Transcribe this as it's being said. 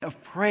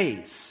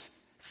praise,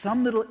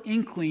 some little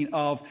inkling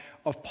of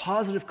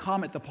positive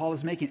comment that Paul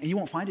is making, and you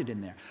won't find it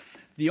in there.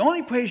 The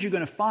only praise you're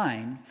going to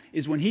find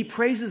is when he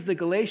praises the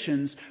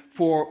Galatians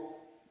for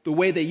the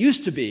way they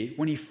used to be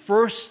when he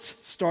first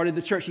started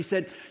the church. He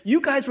said, you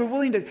guys were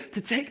willing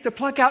to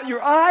pluck out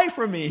your eye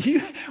from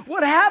me.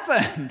 What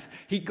happened?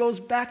 He goes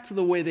back to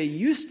the way they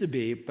used to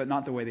be, but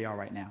not the way they are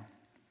right now.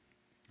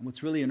 And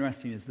what's really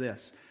interesting is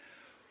this.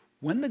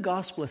 When the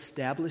gospel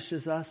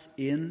establishes us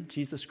in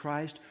Jesus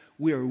Christ,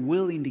 we are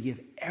willing to give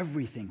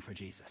everything for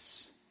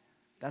Jesus.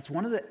 That's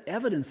one of the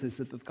evidences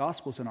that the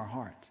gospel's in our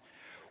heart.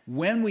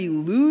 When we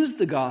lose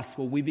the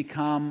gospel, we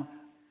become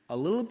a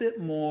little bit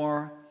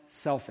more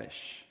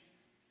selfish,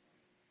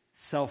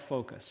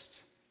 self-focused.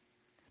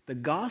 The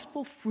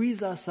gospel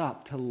frees us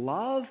up to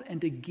love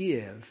and to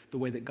give the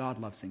way that God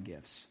loves and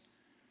gives.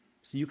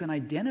 So you can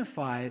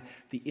identify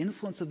the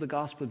influence of the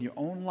gospel in your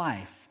own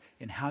life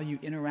in how you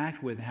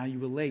interact with and how you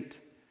relate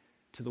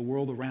to the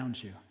world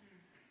around you.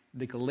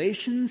 The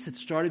Galatians had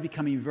started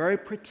becoming very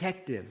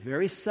protective,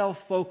 very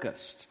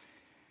self-focused.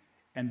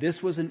 And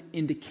this was an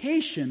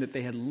indication that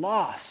they had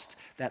lost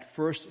that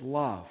first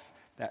love,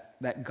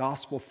 that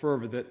gospel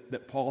fervor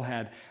that Paul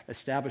had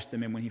established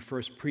them in when he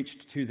first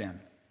preached to them.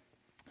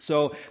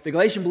 So the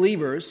Galatian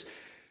believers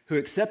who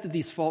accepted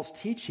these false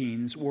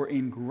teachings were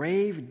in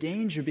grave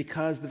danger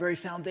because the very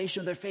foundation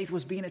of their faith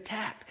was being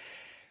attacked.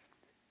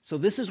 So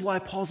this is why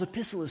Paul's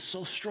epistle is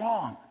so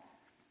strong.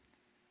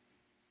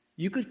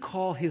 You could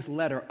call his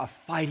letter a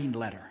fighting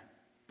letter.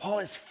 Paul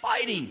is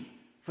fighting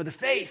for the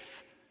faith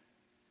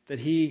that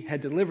he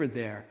had delivered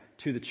there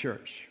to the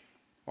church.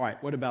 All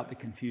right, what about the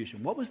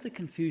confusion? What was the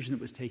confusion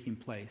that was taking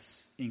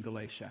place in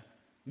Galatia?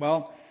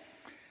 Well,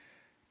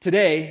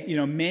 today,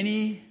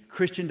 many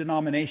Christian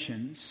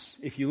denominations,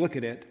 if you look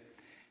at it,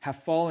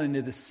 have fallen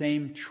into the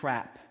same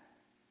trap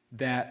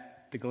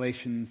that the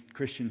Galatian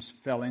Christians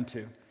fell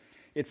into.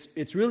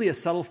 It's really a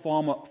subtle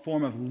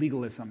form of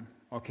legalism,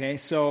 okay?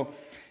 So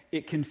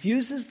it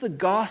confuses the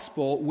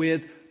gospel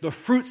with the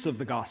fruits of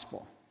the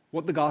gospel,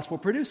 what the gospel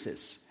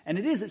produces. And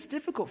it's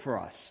difficult for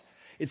us.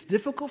 It's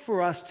difficult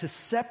for us to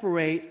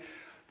separate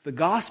the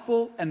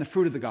gospel and the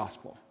fruit of the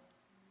gospel.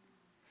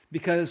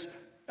 Because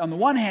on the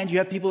one hand, you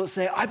have people that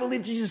say, I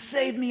believe Jesus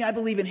saved me, I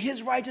believe in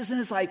his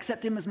righteousness, I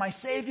accept him as my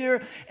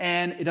Savior,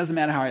 and it doesn't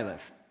matter how I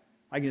live.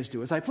 I can just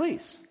do as I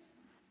please.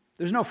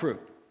 There's no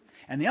fruit.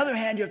 And on the other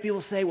hand, you have people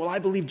say, well, I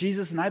believe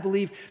Jesus and I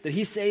believe that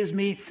he saves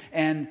me,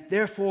 and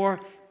therefore,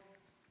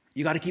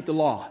 you got to keep the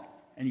law,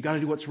 and you got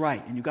to do what's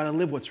right, and you got to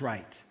live what's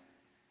right.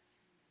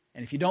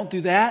 And if you don't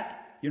do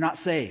that, you're not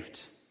saved.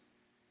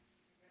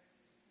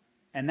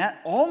 And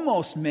that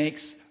almost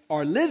makes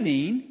our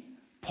living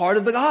part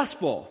of the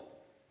gospel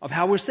of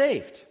how we're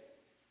saved.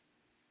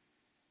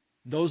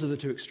 Those are the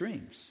two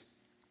extremes.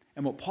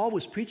 And what Paul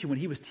was preaching when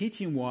he was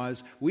teaching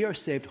was, we are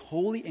saved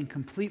wholly and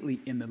completely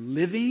in the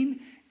living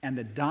and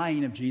the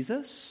dying of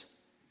Jesus.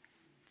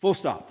 Full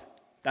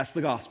stop. That's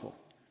the gospel.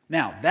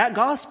 Now, that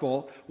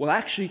gospel will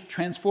actually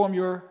transform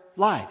your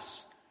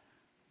lives.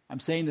 I'm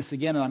saying this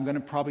again, and I'm going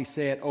to probably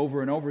say it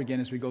over and over again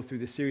as we go through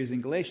this series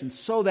in Galatians,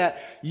 so that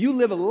you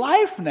live a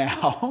life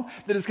now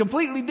that is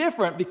completely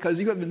different because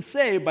you have been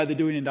saved by the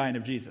doing and dying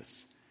of Jesus.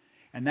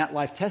 And that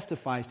life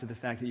testifies to the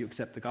fact that you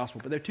accept the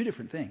gospel. But they're two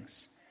different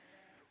things.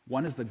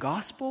 One is the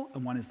gospel,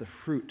 and one is the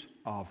fruit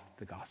of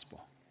the gospel.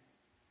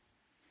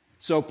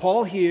 So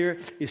Paul here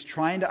is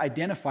trying to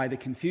identify the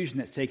confusion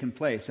that's taken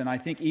place. And I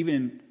think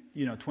even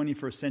in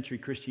 21st century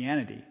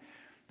Christianity,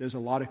 there's a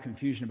lot of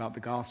confusion about the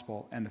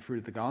gospel and the fruit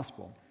of the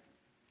gospel.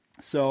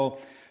 So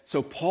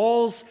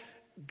Paul's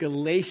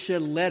Galatia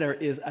letter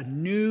is a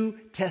New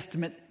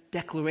Testament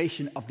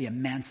declaration of the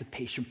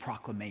emancipation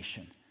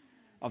proclamation,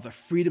 of the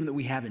freedom that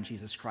we have in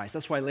Jesus Christ.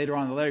 That's why later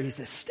on in the letter he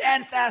says,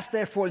 stand fast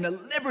therefore in the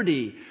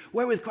liberty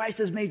wherewith Christ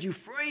has made you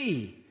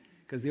free.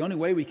 Because the only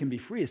way we can be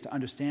free is to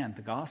understand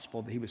the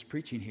gospel that he was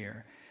preaching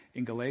here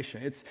in Galatia.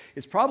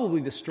 It's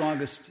probably the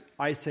strongest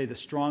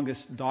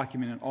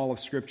document in all of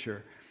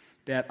Scripture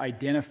that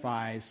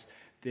identifies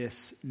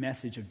this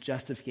message of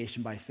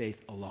justification by faith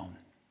alone.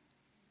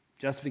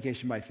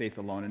 Justification by faith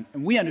alone.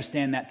 And we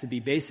understand that to be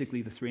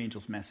basically the three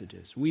angels'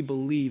 messages. We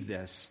believe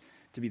this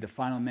to be the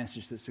final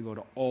message that's to go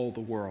to all the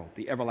world,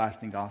 the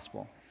everlasting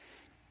gospel.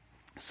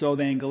 So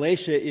then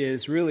Galatia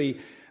is really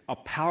a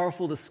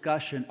powerful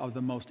discussion of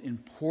the most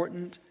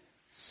important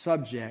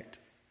subject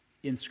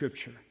in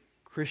Scripture,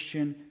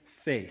 Christian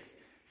faith.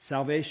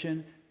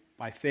 Salvation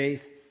by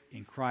faith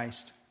in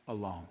Christ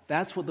alone.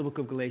 That's what the book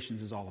of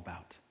Galatians is all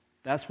about.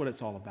 That's what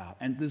it's all about.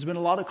 And there's been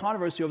a lot of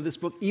controversy over this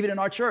book, even in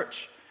our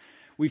church.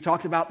 We've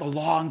talked about the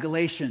law in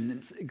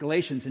Galatians,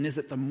 and is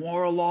it the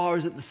moral law or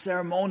is it the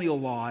ceremonial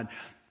law? And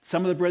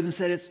some of the brethren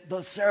said it's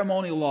the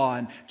ceremonial law.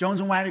 And Jones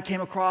and Wagner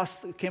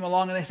came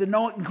along and they said,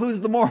 no, it includes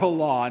the moral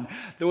law. And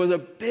there was a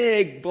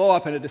big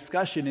blow-up and a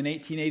discussion in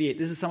 1888.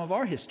 This is some of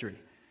our history.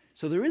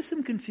 So there is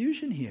some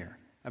confusion here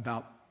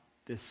about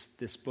this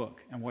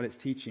book and what it's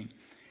teaching.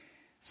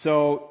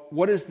 So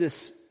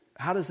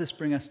how does this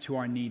bring us to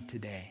our need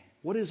today?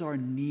 What is our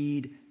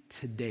need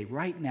today,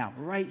 right now,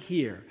 right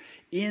here,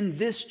 in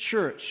this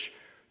church,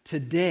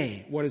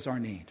 Today, what is our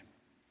need?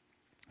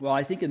 Well,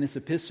 I think in this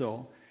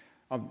epistle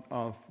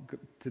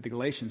to the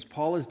Galatians,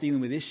 Paul is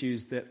dealing with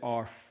issues that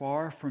are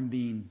far from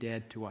being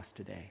dead to us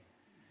today.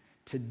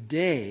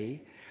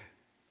 Today,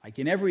 like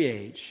in every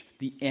age,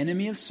 the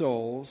enemy of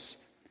souls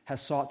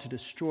has sought to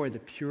destroy the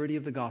purity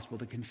of the gospel,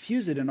 to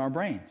confuse it in our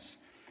brains.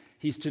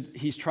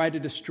 He's tried to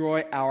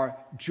destroy our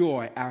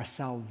joy, our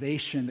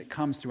salvation that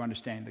comes through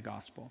understanding the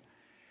gospel.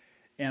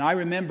 And I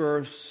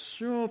remember,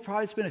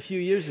 probably it's been a few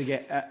years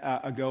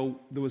ago,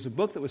 there was a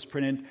book that was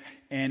printed,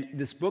 and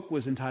this book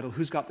was entitled,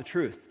 Who's Got the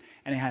Truth?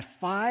 And it had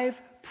 5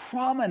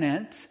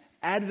 prominent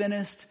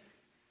Adventist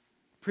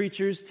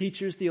preachers,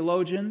 teachers,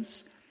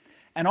 theologians,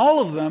 and all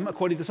of them,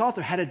 according to this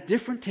author, had a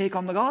different take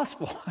on the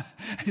gospel.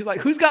 He's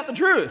like, who's got the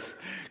truth?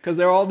 Because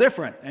they're all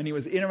different. And he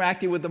was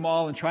interacting with them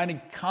all and trying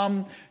to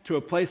come to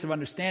a place of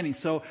understanding.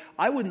 So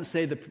I wouldn't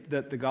say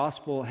that the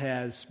gospel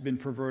has been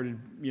perverted,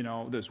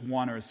 there's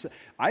one or...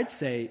 I'd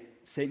say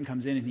Satan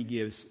comes in and he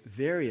gives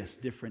various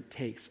different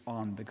takes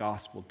on the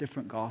gospel.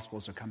 Different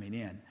gospels are coming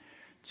in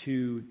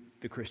to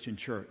the Christian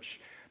church.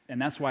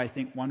 And that's why I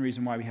think one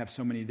reason why we have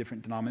so many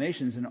different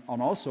denominations and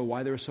also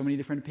why there are so many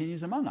different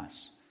opinions among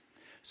us.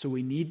 So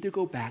we need to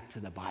go back to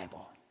the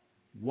Bible.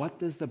 What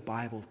does the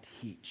Bible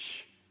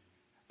teach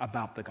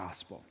about the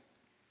gospel?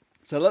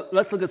 So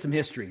let's look at some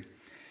history.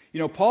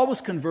 Paul was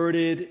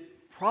converted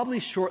probably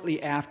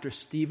shortly after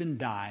Stephen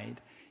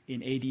died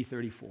in AD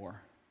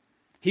 34.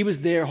 He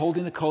was there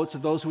holding the coats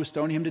of those who were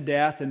stoning him to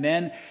death, and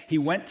then he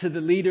went to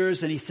the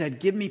leaders and he said,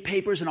 give me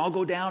papers and I'll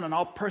go down and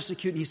I'll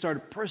persecute. And he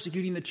started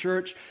persecuting the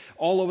church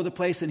all over the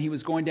place, and he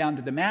was going down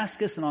to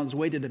Damascus, and on his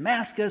way to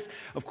Damascus,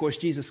 of course,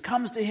 Jesus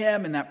comes to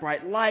him in that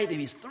bright light, and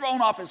he's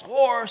thrown off his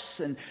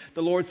horse, and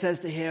the Lord says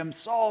to him,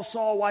 Saul,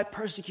 Saul, why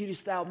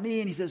persecutest thou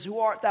me? And he says, who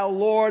art thou,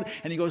 Lord?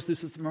 And he goes through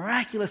this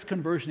miraculous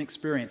conversion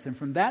experience. And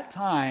from that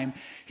time,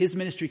 his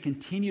ministry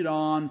continued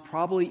on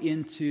probably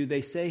into,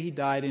 they say he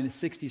died in his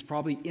 60s,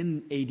 probably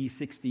in AD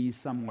 60s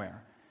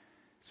somewhere.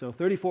 So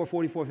 34,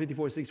 44,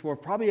 54, 64,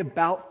 probably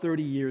about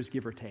 30 years,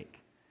 give or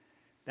take.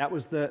 That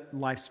was the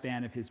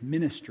lifespan of his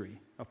ministry,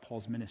 of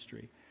Paul's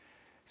ministry.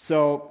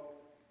 So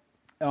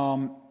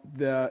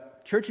the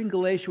church in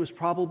Galatia was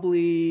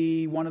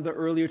probably one of the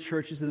earlier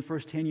churches in the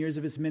first 10 years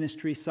of his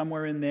ministry,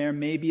 somewhere in there,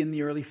 maybe in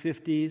the early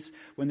 50s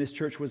when this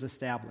church was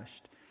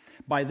established.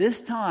 By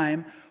this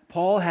time,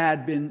 Paul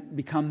had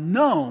become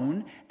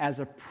known as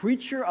a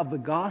preacher of the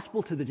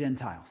gospel to the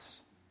Gentiles.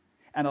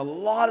 And a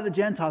lot of the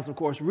Gentiles, of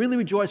course, really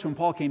rejoiced when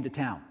Paul came to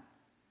town.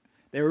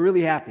 They were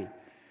really happy.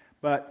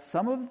 But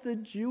some of the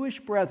Jewish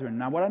brethren,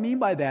 now what I mean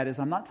by that is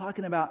I'm not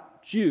talking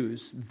about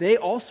Jews. They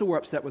also were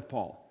upset with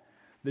Paul.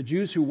 The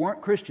Jews who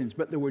weren't Christians,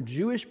 but there were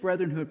Jewish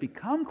brethren who had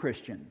become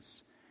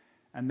Christians.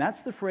 And that's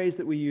the phrase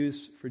that we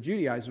use for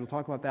Judaizers. We'll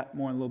talk about that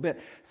more in a little bit.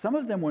 Some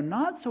of them were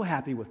not so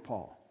happy with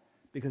Paul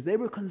because they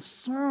were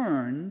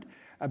concerned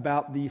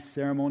about these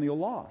ceremonial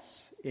laws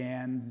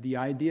and the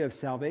idea of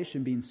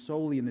salvation being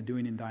solely in the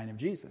doing and dying of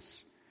Jesus.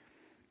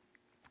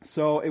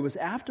 So it was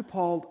after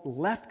Paul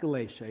left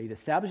Galatia, he'd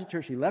established a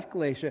church, he left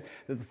Galatia,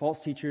 that the false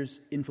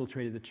teachers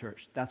infiltrated the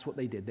church. That's what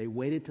they did. They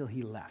waited till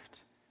he left.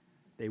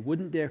 They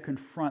wouldn't dare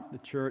confront the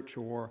church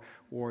or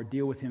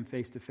deal with him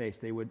face to face.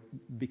 They would,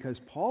 because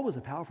Paul was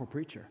a powerful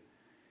preacher.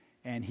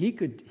 And he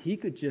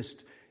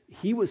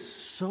was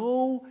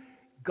so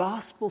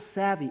gospel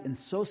savvy and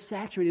so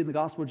saturated in the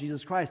gospel of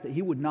Jesus Christ that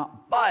he would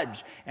not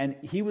budge. And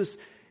he was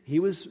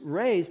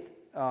raised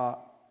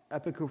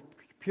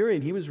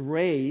Epicurean. He was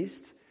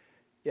raised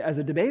as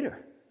a debater,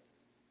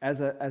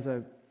 as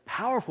a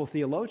powerful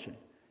theologian.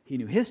 He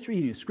knew history,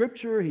 he knew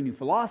scripture, he knew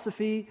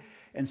philosophy,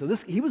 and so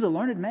he was a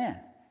learned man,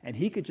 and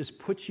he could just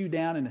put you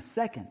down in a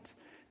second.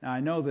 Now I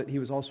know that he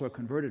was also a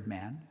converted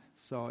man,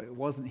 so it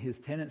wasn't his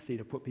tendency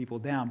to put people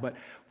down, but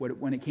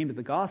when it came to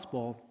the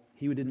gospel,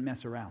 he didn't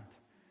mess around.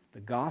 The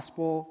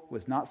gospel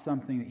was not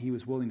something that he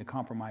was willing to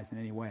compromise in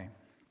any way.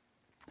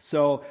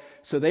 So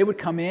they would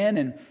come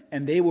in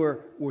and they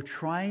were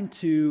trying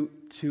to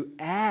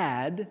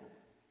add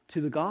to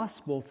the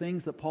gospel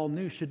things that Paul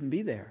knew shouldn't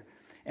be there.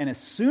 And as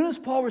soon as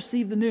Paul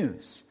received the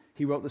news,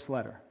 he wrote this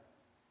letter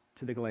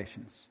to the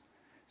Galatians.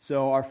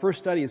 So our first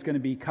study is going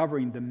to be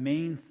covering the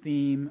main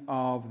theme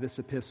of this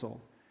epistle.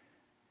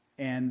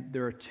 And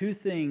there are 2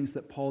 things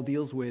that Paul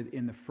deals with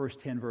in the first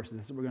 10 verses.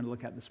 That's what we're going to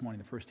look at this morning,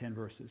 the first 10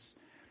 verses.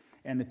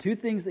 And the 2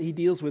 things that he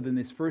deals with in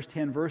these first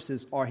 10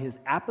 verses are his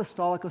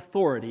apostolic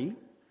authority.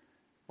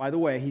 By the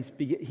way,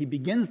 he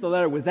begins the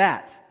letter with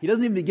that. He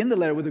doesn't even begin the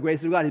letter with the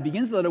grace of God. He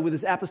begins the letter with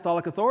his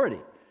apostolic authority.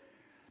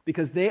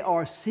 Because they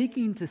are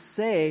seeking to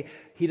say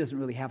he doesn't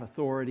really have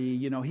authority.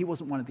 He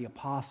wasn't one of the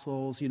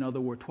apostles. There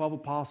were 12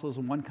 apostles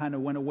and one kind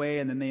of went away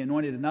and then they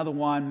anointed another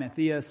one,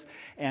 Matthias.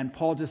 And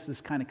Paul just is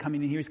kind of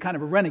coming in here. He's kind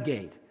of a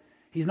renegade.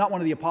 He's not one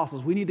of the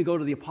apostles. We need to go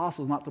to the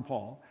apostles, not to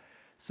Paul.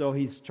 So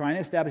he's trying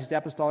to establish his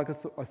apostolic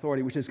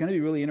authority, which is going to be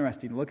really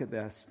interesting to look at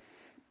this.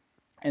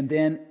 And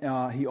then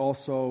he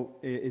also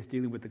is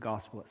dealing with the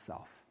gospel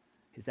itself.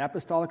 His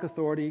apostolic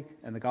authority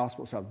and the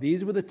gospel itself.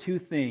 These were the 2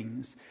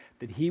 things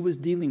that he was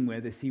dealing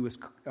with as he was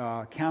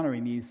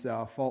countering these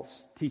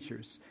false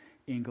teachers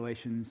in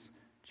Galatians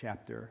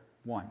chapter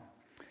 1.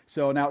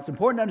 So now it's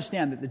important to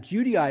understand that the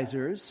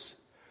Judaizers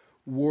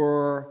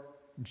were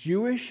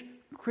Jewish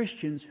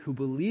Christians who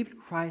believed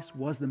Christ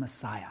was the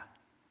Messiah.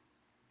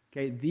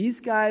 Okay, these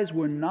guys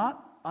were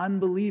not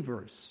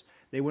unbelievers.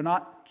 They were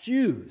not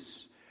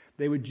Jews.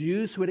 They were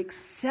Jews who had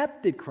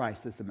accepted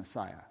Christ as the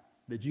Messiah.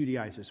 The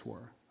Judaizers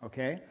were.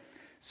 Okay?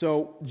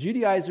 So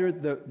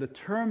Judaizer, the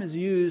term is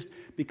used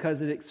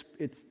because it's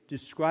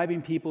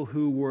describing people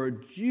who were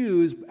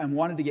Jews and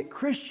wanted to get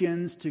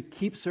Christians to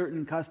keep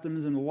certain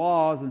customs and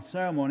laws and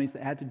ceremonies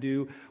that had to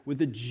do with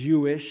the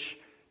Jewish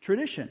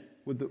tradition,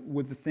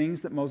 with the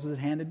things that Moses had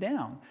handed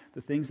down,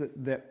 the things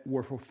that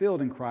were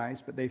fulfilled in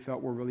Christ, but they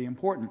felt were really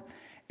important.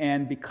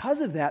 And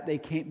because of that, they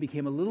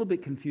became a little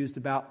bit confused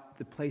about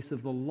the place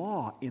of the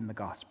law in the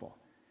gospel.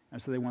 And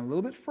so they went a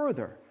little bit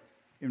further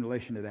in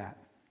relation to that.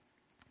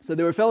 So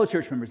they were fellow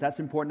church members. That's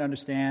important to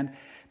understand.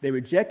 They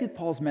rejected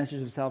Paul's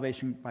message of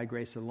salvation by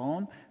grace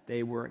alone.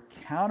 They were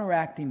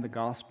counteracting the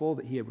gospel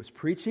that he was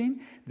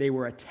preaching. They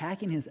were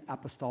attacking his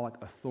apostolic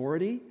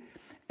authority,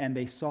 and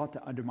they sought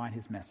to undermine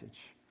his message.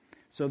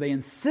 So they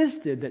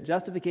insisted that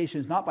justification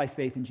is not by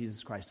faith in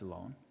Jesus Christ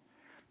alone.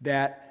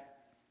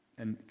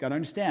 And got to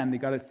understand, they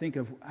got to think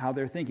of how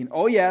they're thinking.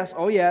 Oh yes,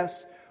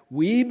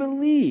 we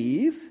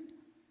believe,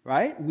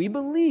 right? We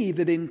believe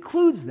that it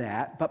includes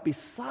that, but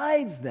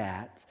besides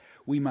that,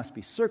 we must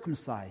be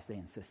circumcised, they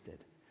insisted.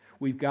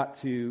 We've got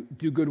to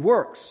do good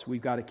works.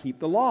 We've got to keep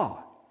the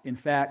law. In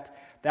fact,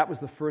 that was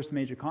the first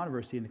major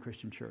controversy in the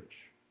Christian church.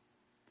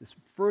 This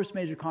first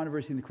major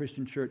controversy in the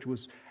Christian church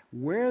was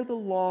where the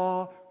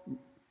law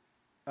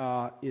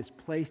is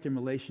placed in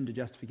relation to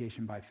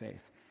justification by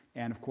faith.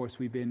 And of course,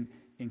 we've been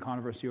in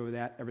controversy over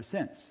that ever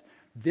since.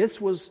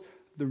 This was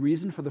the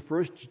reason for the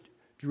first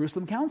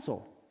Jerusalem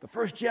Council, the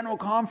first General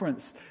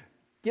Conference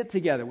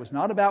get-together. Was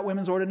not about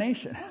women's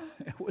ordination.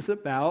 It was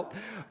about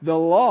the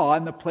law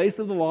and the place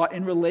of the law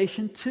in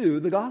relation to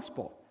the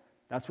gospel.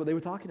 That's what they were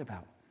talking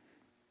about.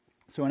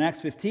 So in Acts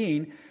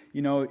 15,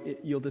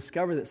 you'll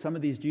discover that some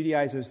of these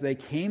Judaizers, they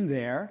came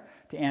there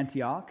to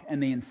Antioch,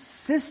 and they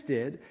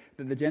insisted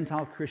that the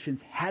Gentile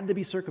Christians had to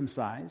be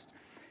circumcised.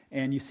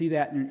 And you see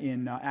that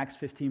in Acts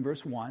 15,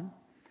 verse 1.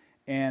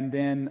 And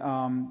then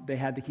they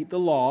had to keep the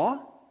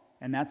law,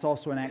 and that's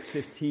also in Acts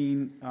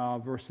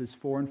 15, verses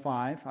 4 and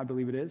 5, I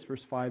believe it is,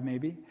 verse 5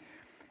 maybe.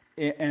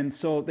 And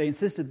so they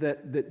insisted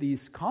that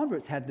these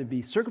converts had to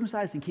be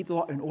circumcised and keep the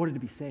law in order to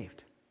be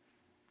saved.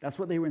 That's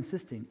what they were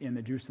insisting in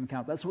the Jerusalem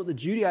Council. That's what the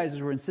Judaizers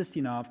were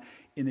insisting of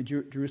in the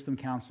Jerusalem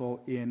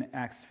Council in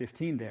Acts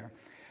 15 there.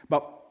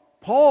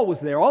 But Paul was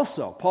there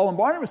also. Paul and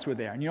Barnabas were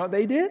there. And you know what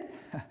they did?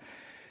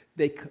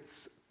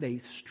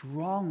 They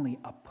strongly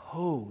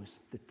opposed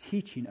the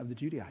teaching of the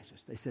Judaizers.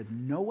 They said,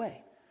 no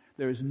way.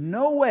 There is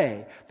no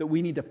way that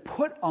we need to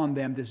put on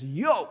them this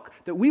yoke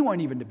that we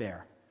weren't even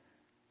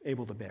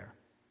able to bear.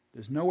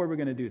 There's no way we're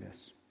going to do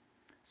this.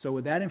 So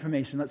with that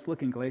information, let's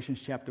look in Galatians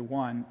chapter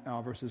 1,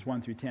 verses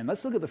 1 through 10.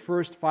 Let's look at the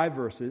first 5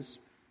 verses,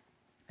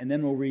 and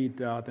then we'll read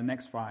the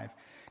next 5.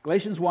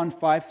 Galatians 1,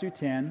 5 through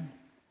 10.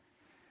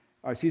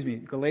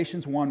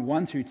 Galatians 1,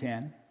 1 through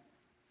 10.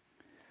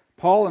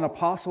 Paul, an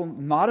apostle,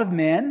 not of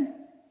men,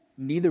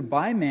 neither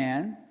by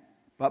man,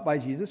 but by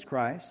Jesus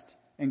Christ,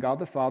 and God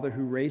the Father,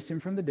 who raised him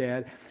from the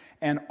dead,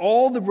 and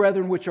all the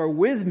brethren which are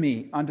with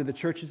me unto the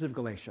churches of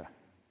Galatia.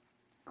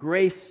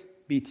 Grace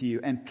be to you,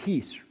 and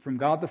peace from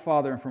God the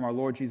Father and from our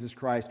Lord Jesus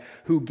Christ,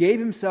 who gave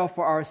himself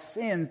for our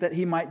sins, that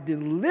he might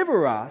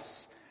deliver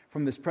us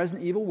from this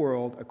present evil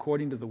world,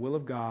 according to the will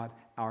of God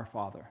our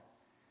Father,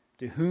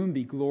 to whom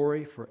be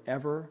glory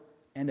forever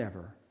and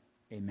ever.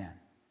 Amen.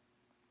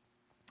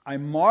 I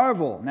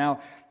marvel.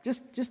 Now,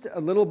 just a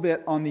little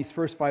bit on these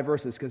first 5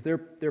 verses, because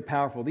they're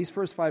powerful. These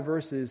first 5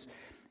 verses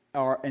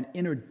are an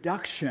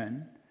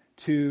introduction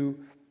to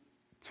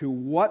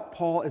what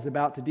Paul is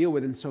about to deal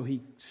with, and so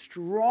he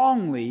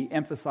strongly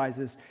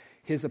emphasizes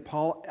his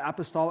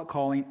apostolic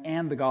calling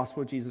and the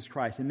gospel of Jesus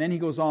Christ. And then he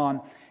goes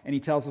on and he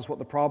tells us what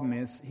the problem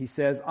is. He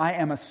says, I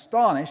am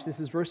astonished, this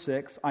is verse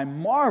 6, I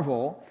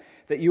marvel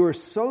that you are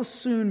so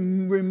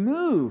soon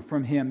removed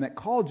from him that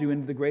called you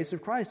into the grace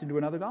of Christ, into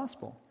another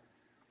gospel,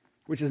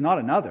 which is not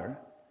another,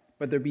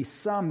 but there be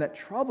some that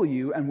trouble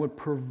you and would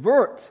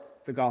pervert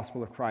the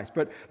gospel of Christ.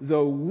 But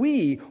though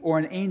we or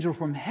an angel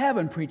from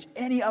heaven preach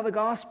any other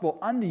gospel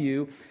unto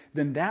you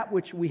than that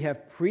which we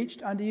have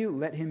preached unto you,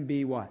 let him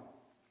be what?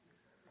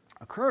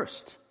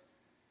 Accursed.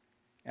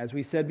 As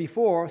we said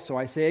before, so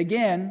I say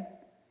again,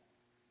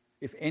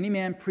 if any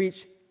man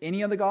preach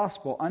any other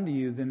gospel unto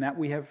you than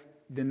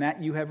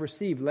that you have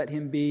received, let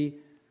him be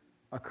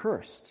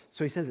accursed.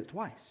 So he says it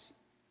twice.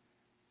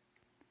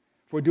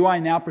 For do I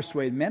now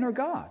persuade men or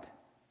God?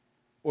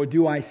 Or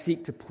do I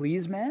seek to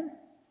please men?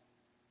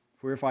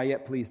 For if I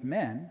yet pleased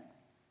men,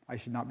 I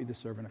should not be the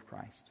servant of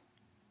Christ.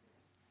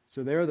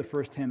 So there are the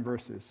first 10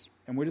 verses.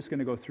 And we're just going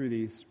to go through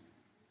these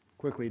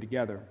quickly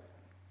together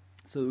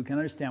so that we can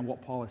understand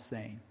what Paul is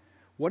saying.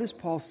 What is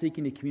Paul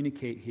seeking to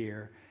communicate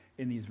here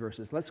in these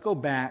verses? Let's go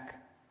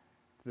back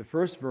to the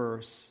first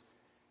verse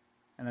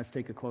and let's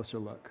take a closer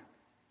look.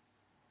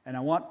 And I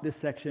want this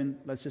section,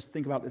 let's just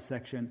think about this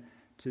section.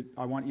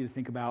 I want you to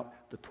think about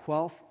the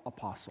 12th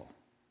apostle.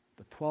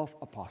 The 12th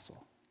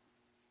apostle.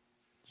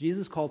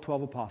 Jesus called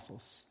 12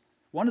 apostles.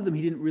 One of them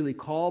he didn't really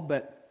call,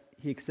 but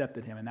he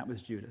accepted him, and that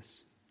was Judas.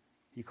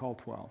 He called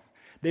 12.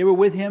 They were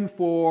with him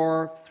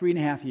for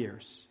 3.5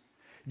 years.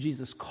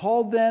 Jesus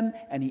called them,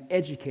 and he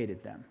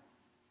educated them.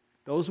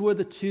 Those were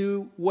the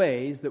two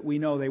ways that we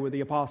know they were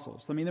the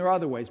apostles. I mean, there are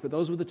other ways, but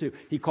those were the two.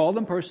 He called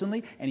them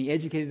personally, and he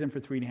educated them for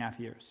 3.5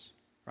 years.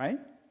 Right?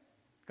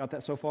 Got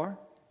that so far?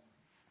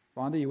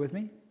 Rhonda, you with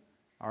me?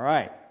 All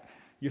right.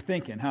 You're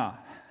thinking, huh?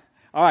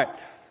 All right.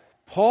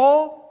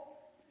 Paul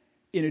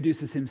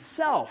introduces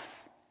himself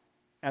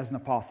as an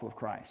apostle of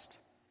Christ.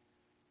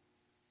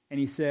 And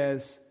he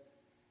says,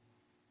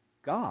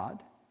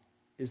 God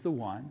is the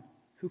one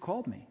who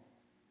called me.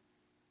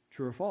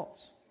 True or false?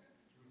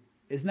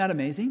 Isn't that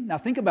amazing? Now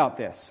think about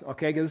this,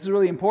 okay? Because this is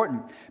really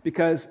important.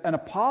 Because an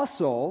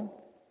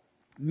apostle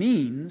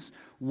means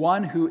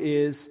one who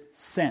is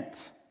sent.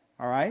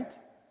 All right?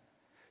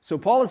 So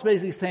Paul is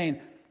basically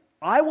saying,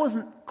 I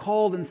wasn't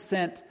called and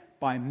sent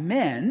by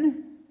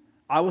men.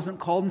 I wasn't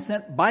called and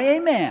sent by a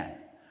man.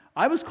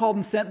 I was called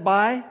and sent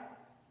by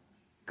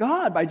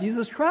God, by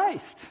Jesus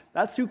Christ.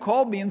 That's who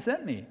called me and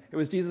sent me. It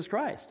was Jesus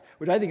Christ,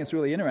 which I think is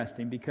really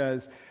interesting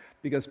because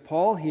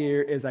Paul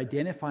here is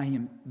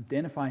identifying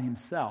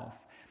himself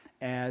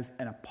as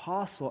an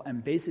apostle,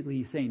 and basically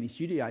he's saying these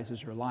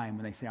Judaizers are lying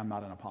when they say I'm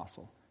not an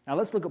apostle. Now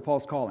let's look at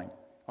Paul's calling,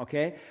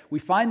 okay? We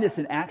find this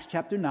in Acts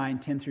chapter 9,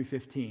 10 through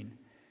 15.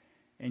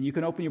 And you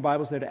can open your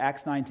Bibles there to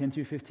Acts 9, 10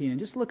 through 15, and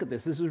just look at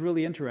this. This is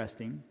really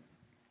interesting.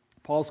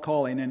 Paul's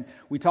calling, and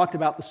we talked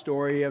about the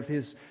story of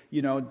his,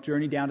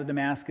 journey down to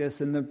Damascus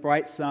and the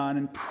bright sun,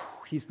 and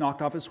he's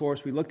knocked off his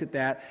horse. We looked at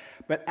that.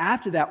 But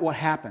after that, what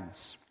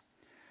happens?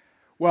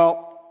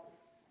 Well,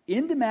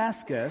 in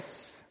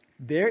Damascus,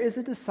 there is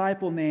a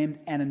disciple named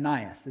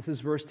Ananias. This is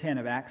verse 10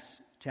 of Acts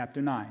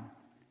chapter 9.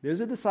 There's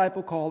a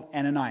disciple called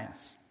Ananias.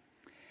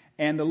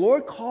 And the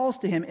Lord calls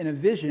to him in a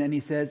vision, and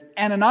he says,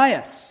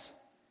 Ananias.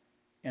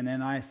 And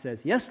Ananias says,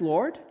 yes,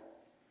 Lord.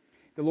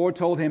 The Lord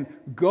told him,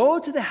 go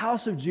to the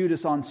house of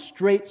Judas on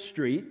Straight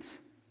Street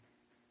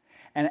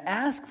and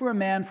ask for a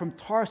man from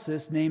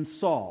Tarsus named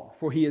Saul,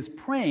 for he is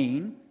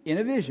praying in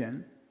a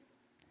vision.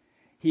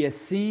 He has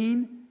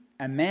seen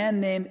a man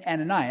named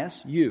Ananias,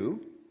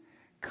 you,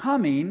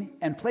 coming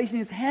and placing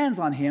his hands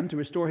on him to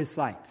restore his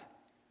sight.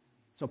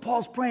 So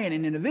Paul's praying,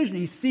 and in a vision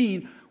he's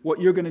seeing what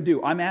you're going to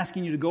do. I'm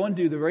asking you to go and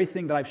do the very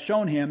thing that I've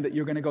shown him that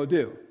you're going to go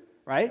do.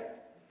 Right?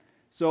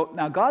 So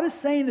now God is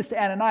saying this to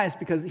Ananias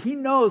because he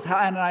knows how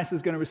Ananias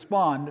is going to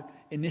respond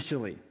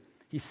initially.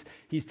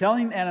 He's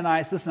telling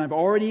Ananias, listen, I've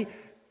already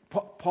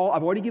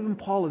given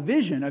Paul a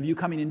vision of you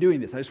coming and doing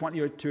this. I just want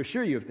you to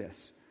assure you of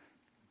this.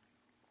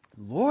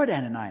 Lord,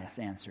 Ananias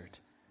answered,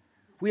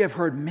 we have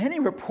heard many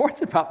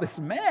reports about this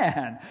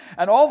man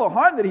and all the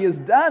harm that he has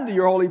done to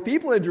your holy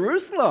people in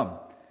Jerusalem.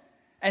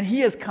 And he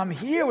has come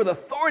here with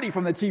authority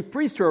from the chief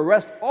priest to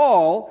arrest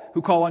all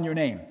who call on your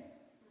name.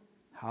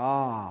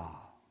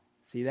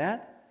 See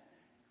that?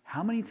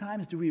 How many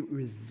times do we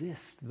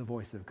resist the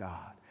voice of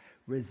God?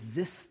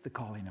 Resist the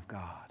calling of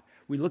God?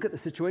 We look at the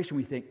situation,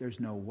 we think, there's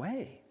no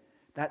way.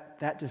 That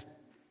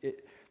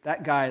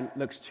guy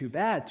looks too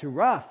bad, too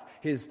rough.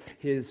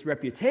 His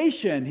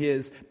reputation,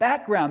 his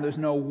background, there's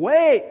no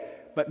way.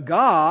 But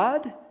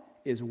God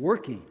is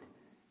working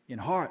in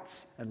hearts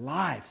and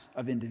lives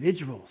of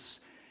individuals.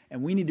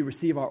 And we need to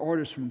receive our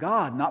orders from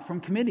God, not from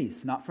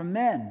committees, not from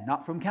men,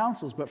 not from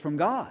councils, but from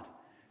God.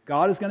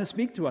 God is going to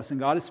speak to us, and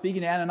God is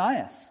speaking to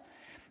Ananias.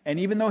 And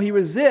even though he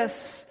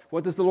resists,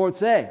 what does the Lord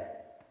say?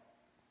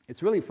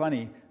 It's really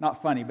funny,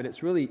 not funny, but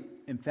it's really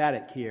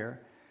emphatic here.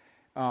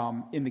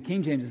 In the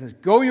King James it says,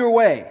 go your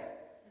way.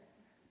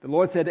 The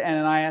Lord said to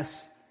Ananias,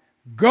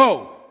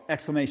 go!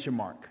 Exclamation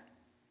mark.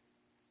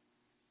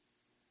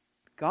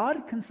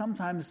 God can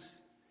sometimes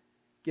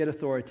get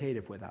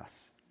authoritative with us.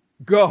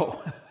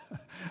 Go!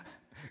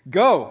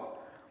 Go!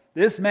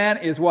 This man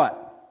is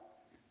what?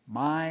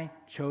 My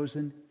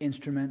chosen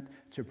instrument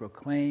to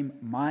proclaim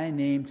my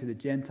name to the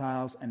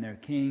Gentiles and their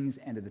kings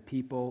and to the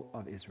people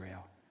of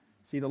Israel.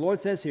 See, the Lord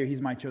says here,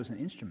 he's my chosen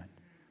instrument.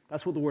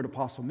 That's what the word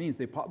apostle means.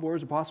 The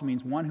word apostle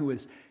means one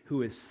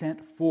who is sent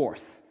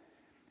forth.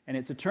 And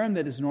it's a term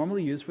that is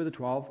normally used for the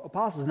 12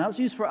 apostles. Now it's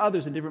used for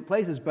others in different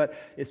places, but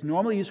it's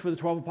normally used for the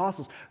 12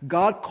 apostles.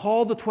 God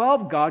called the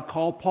 12, God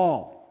called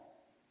Paul.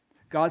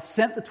 God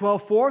sent the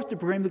 12 forth to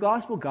proclaim the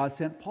gospel, God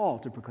sent Paul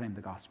to proclaim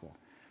the gospel.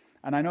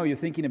 And I know you're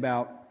thinking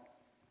about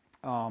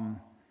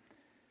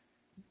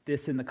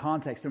this in the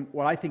context. And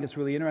what I think is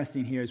really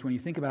interesting here is when you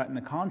think about it in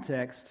the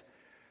context,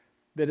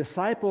 the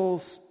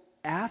disciples,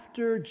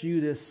 after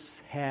Judas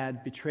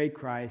had betrayed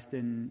Christ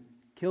and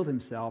killed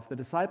himself, the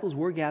disciples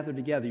were gathered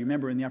together, you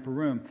remember, in the upper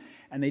room,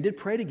 and they did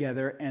pray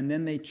together, and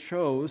then they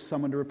chose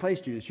someone to replace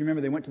Judas. You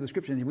remember they went to the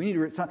scripture and said, we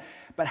need to...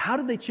 But how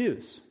did they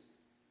choose?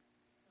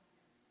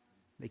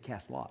 They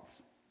cast lots.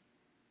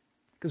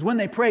 Because when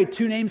they prayed,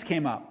 two names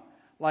came up.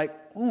 Like,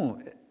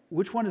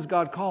 which one is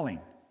God calling?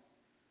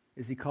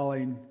 Is he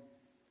calling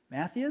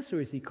Matthias, or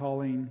is he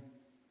calling,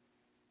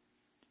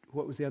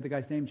 what was the other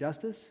guy's name,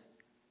 Justus?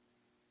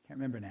 Can't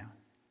remember now.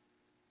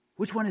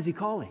 Which one is he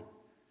calling?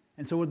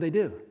 And so what did they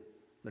do?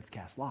 Let's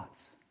cast lots.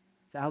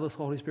 Is that how the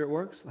Holy Spirit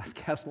works? Let's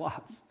cast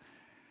lots.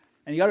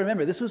 And you got to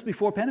remember, this was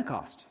before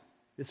Pentecost.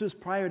 This was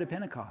prior to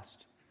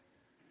Pentecost.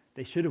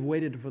 They should have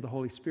waited for the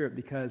Holy Spirit,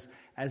 because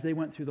as they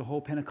went through the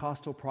whole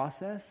Pentecostal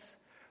process,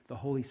 the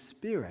Holy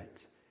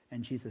Spirit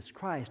and Jesus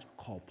Christ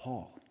called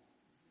Paul.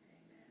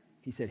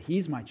 He said,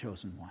 he's my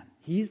chosen one.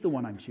 He's the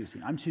one I'm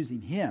choosing. I'm choosing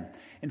him.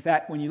 In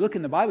fact, when you look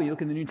in the Bible, you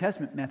look in the New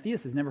Testament,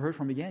 Matthias is never heard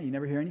from again. You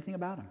never hear anything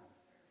about him.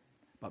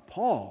 But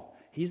Paul,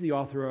 he's the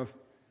author of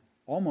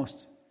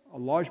almost a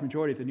large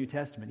majority of the New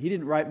Testament. He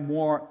didn't write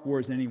more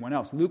words than anyone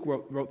else. Luke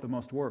wrote the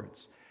most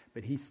words,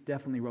 but he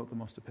definitely wrote the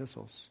most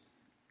epistles.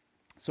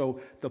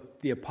 So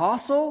the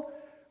apostle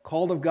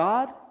called of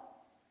God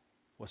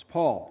was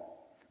Paul.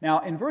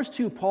 Now, in verse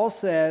 2, Paul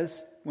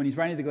says, when he's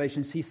writing to the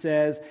Galatians, he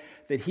says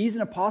that he's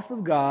an apostle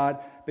of God,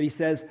 but he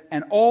says,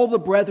 and all the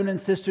brethren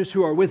and sisters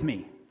who are with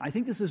me. I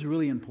think this is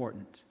really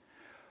important.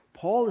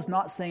 Paul is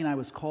not saying I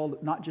was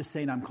called, not just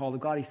saying I'm called of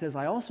God. He says,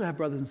 I also have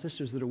brothers and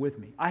sisters that are with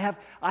me. I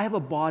have a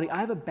body, I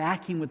have a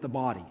backing with the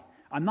body.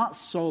 I'm not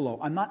solo,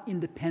 I'm not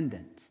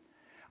independent.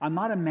 I'm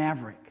not a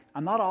maverick.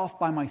 I'm not off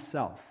by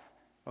myself.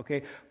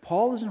 Okay?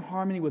 Paul is in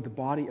harmony with the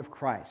body of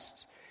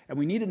Christ. And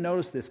we need to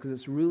notice this because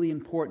it's really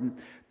important.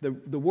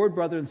 The word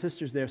brother and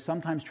sisters there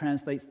sometimes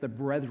translates the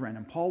brethren.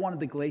 And Paul wanted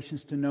the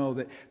Galatians to know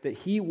that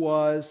he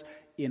was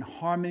in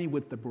harmony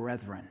with the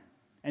brethren.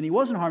 And he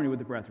was in harmony with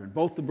the brethren,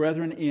 both the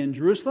brethren in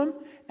Jerusalem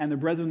and the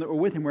brethren that were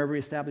with him wherever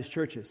he established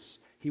churches.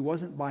 He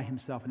wasn't by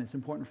himself, and it's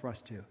important for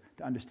us to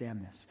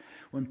understand this.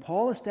 When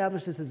Paul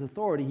establishes his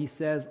authority, he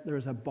says, there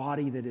is a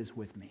body that is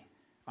with me.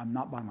 I'm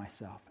not by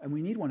myself. And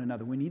we need one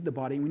another. We need the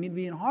body. We need to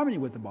be in harmony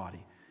with the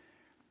body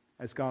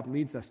as God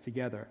leads us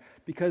together.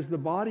 Because the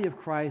body of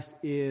Christ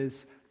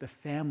is the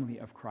family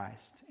of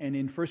Christ. And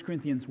in 1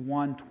 Corinthians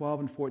 1, 12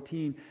 and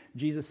 14,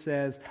 Jesus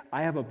says,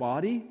 I have a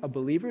body of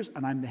believers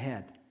and I'm the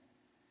head.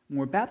 When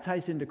we're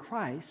baptized into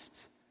Christ,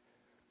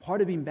 part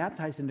of being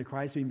baptized into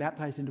Christ is being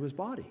baptized into his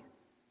body.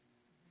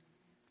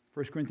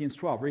 1 Corinthians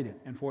 12, read it,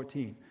 and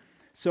 14.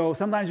 So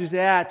sometimes we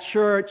say,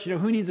 church,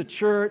 who needs a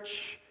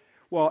church?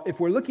 Well, if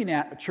we're looking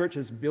at a church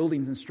as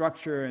buildings and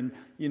structure and,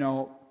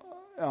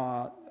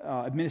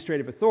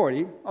 administrative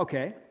authority,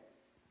 okay.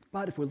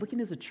 But if we're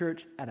looking at a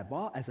church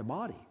as a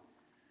body,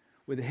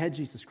 with the head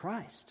Jesus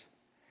Christ,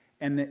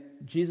 and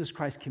that Jesus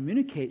Christ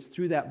communicates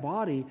through that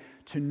body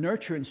to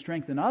nurture and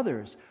strengthen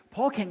others,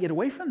 Paul can't get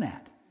away from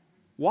that.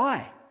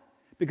 Why?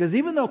 Because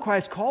even though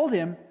Christ called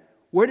him,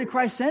 where did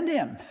Christ send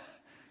him?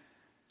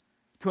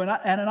 To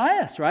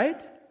Ananias,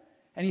 right?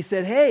 And he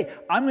said, hey,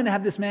 I'm going to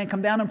have this man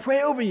come down and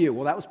pray over you.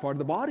 Well, that was part of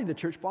the body, the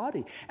church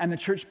body. And the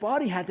church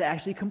body had to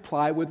actually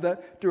comply with the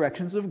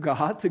directions of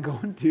God to go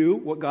and do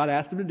what God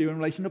asked him to do in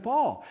relation to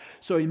Paul.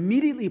 So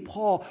immediately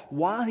Paul,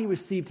 while he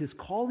received his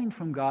calling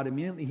from God,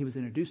 immediately he was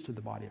introduced to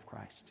the body of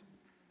Christ.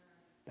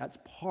 That's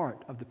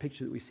part of the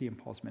picture that we see in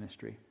Paul's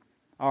ministry.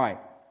 All right,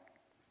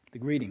 the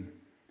greeting.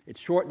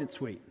 It's short and it's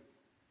sweet.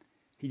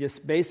 He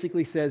just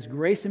basically says,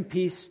 grace and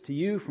peace to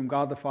you from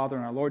God the Father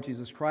and our Lord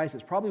Jesus Christ.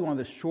 It's probably one of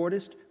the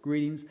shortest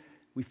greetings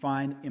we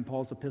find in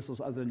Paul's epistles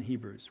other than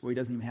Hebrews, where he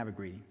doesn't even have a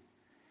greeting.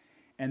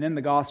 And then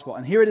the gospel.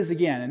 And here it is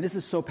again, and this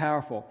is so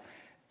powerful.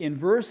 In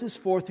verses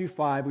 4 through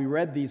 5, we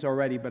read these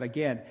already, but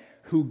again,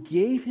 who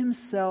gave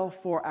himself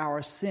for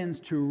our sins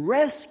to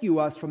rescue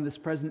us from this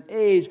present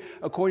age,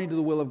 according to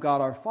the will of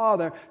God our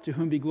Father, to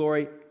whom be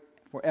glory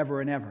forever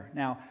and ever.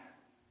 Now,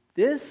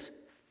 these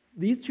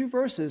two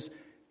verses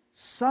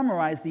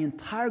summarize the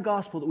entire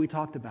gospel that we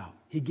talked about.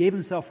 He gave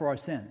himself for our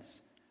sins.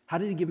 How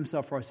did he give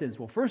himself for our sins?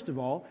 Well, first of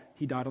all,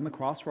 he died on the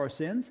cross for our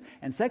sins,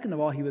 and second of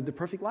all, he lived the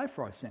perfect life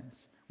for our sins.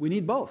 We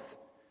need both.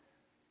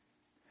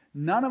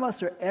 None of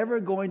us are ever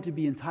going to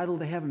be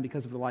entitled to heaven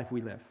because of the life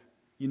we live.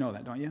 You know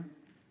that, don't you?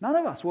 None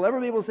of us will ever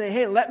be able to say,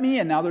 hey, let me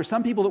in. Now, there's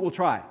some people that will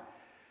try.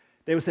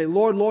 They will say,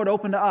 Lord, Lord,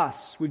 open to us.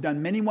 We've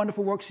done many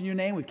wonderful works in your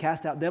name. We've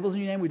cast out devils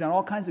in your name. We've done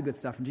all kinds of good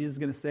stuff. And Jesus is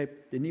going to say,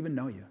 didn't even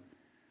know you.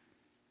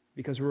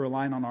 Because we're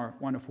relying on our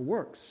wonderful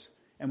works.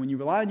 And when you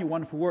rely on your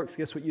wonderful works,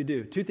 guess what you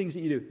do? Two things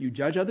that you do. You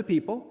judge other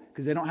people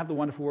because they don't have the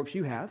wonderful works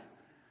you have.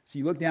 So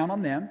you look down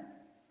on them.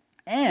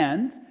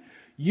 And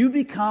you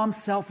become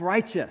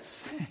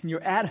self-righteous in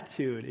your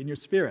attitude, in your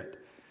spirit.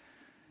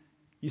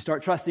 You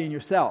start trusting in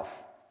yourself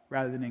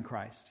rather than in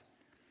Christ.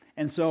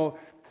 And so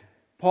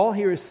Paul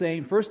here is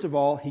saying, first of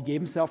all, he gave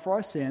himself for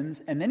our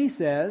sins. And then he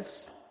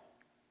says,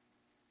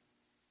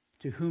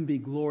 to whom be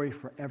glory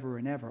forever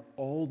and ever.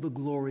 All the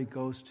glory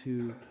goes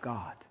to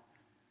God.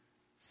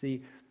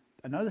 See,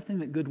 another thing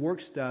that good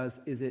works does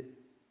is it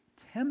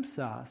tempts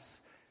us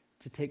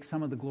to take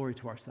some of the glory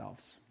to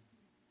ourselves.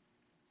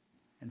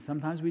 And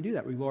sometimes we do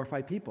that. We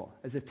glorify people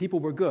as if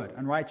people were good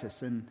and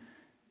righteous and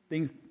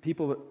human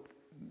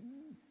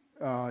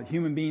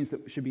beings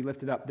that should be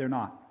lifted up. They're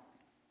not.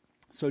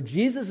 So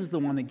Jesus is the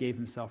one that gave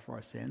himself for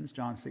our sins,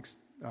 John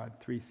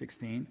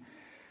 3:16.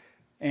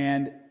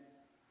 And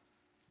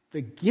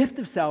the gift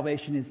of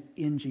salvation is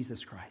in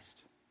Jesus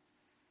Christ.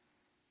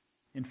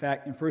 In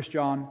fact, in 1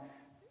 John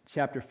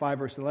chapter 5,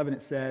 verse 11,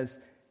 it says,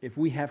 if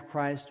we have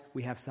Christ,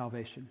 we have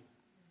salvation.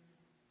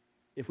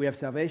 If we have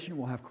salvation,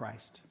 we'll have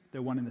Christ.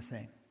 They're one and the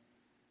same.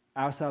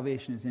 Our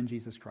salvation is in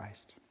Jesus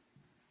Christ.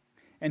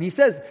 And he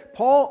says,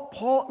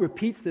 Paul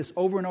repeats this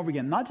over and over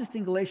again, not just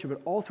in Galatia,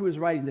 but all through his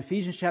writings.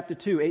 Ephesians chapter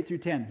 2, 8 through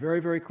 10,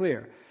 very, very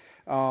clear.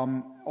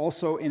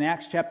 Also in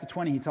Acts chapter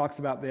 20, he talks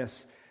about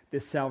this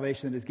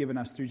salvation that is given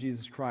us through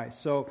Jesus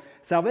Christ. So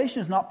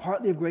salvation is not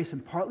partly of grace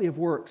and partly of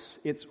works.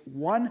 It's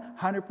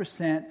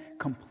 100%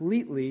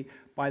 completely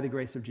by the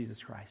grace of Jesus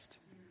Christ.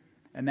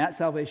 And that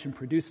salvation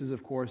produces,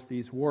 of course,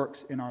 these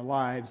works in our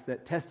lives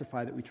that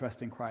testify that we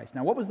trust in Christ.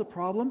 Now, what was the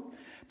problem?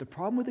 The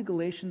problem with the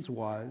Galatians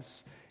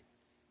was,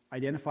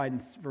 identified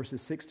in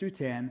verses 6 through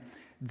 10,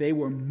 they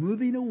were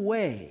moving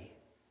away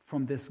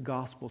from this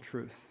gospel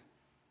truth.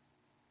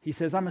 He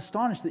says, I'm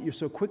astonished that you're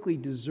so quickly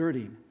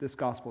deserting this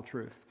gospel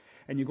truth.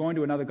 And you're going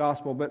to another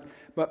gospel.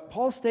 But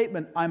Paul's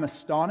statement, I'm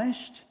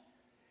astonished,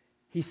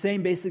 he's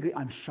saying basically,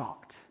 I'm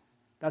shocked.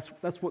 That's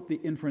what the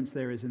inference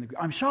there is in the Greek.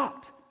 I'm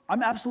shocked.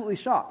 I'm absolutely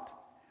shocked.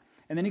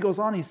 And then he goes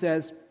on, he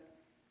says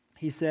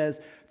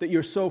that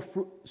you're so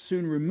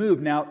soon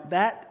removed. Now,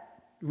 that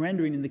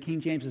rendering in the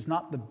King James is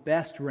not the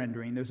best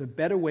rendering. There's a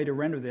better way to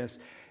render this.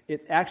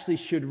 It actually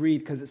should read,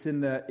 because it's in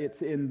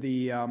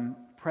the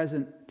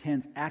present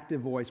tense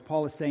active voice.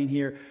 Paul is saying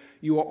here,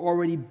 you are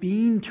already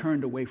being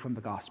turned away from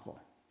the gospel.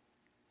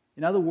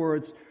 In other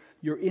words,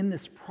 you're in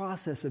this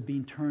process of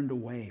being turned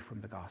away from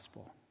the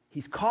gospel.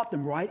 He's caught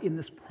them right in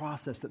this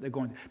process that they're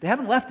going through. They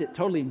haven't left it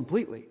totally and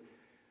completely,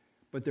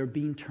 but they're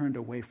being turned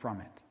away from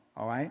it.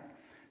 All right?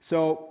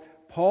 So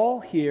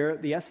Paul here,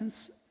 the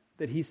essence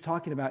that he's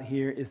talking about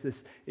here is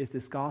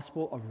this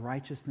gospel of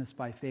righteousness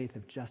by faith,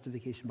 of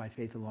justification by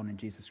faith alone in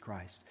Jesus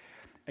Christ.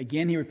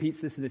 Again, he repeats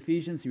this in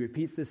Ephesians. He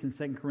repeats this in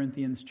 2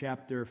 Corinthians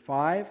chapter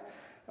 5,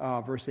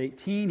 verse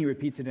 18. He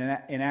repeats it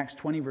in Acts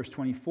 20, verse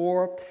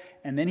 24.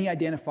 And then he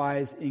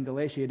identifies, in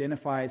Galatia, he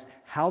identifies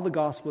how the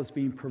gospel is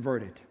being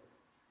perverted.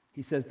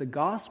 He says the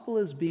gospel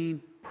is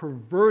being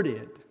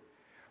perverted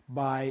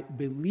by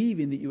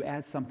believing that you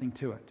add something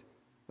to it.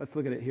 Let's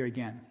look at it here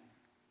again.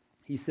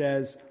 He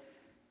says,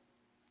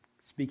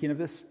 speaking of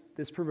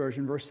this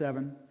perversion, verse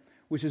 7,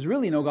 which is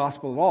really no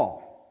gospel at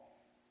all.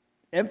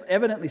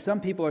 Evidently, some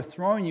people are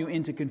throwing you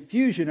into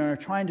confusion and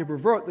are trying to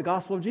pervert the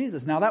gospel of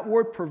Jesus. Now, that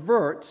word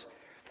pervert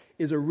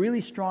is a really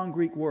strong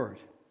Greek word.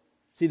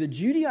 See, the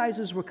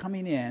Judaizers were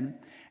coming in,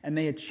 and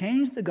they had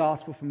changed the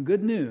gospel from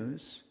good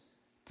news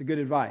to good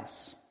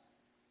advice.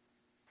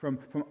 From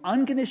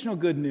unconditional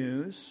good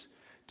news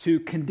to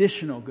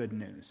conditional good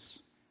news.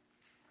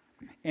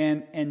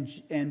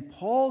 And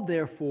Paul,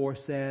 therefore,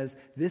 says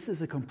this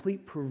is a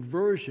complete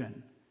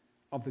perversion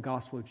of the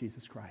gospel of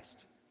Jesus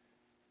Christ.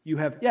 You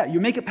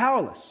make it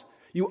powerless.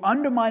 You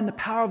undermine the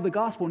power of the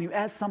gospel when you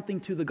add something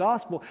to the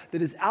gospel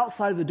that is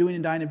outside of the doing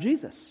and dying of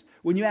Jesus.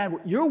 When you add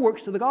your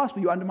works to the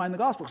gospel, you undermine the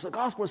gospel. Because the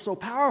gospel is so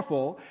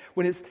powerful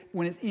when it's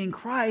in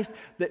Christ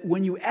that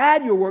when you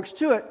add your works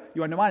to it,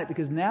 you undermine it.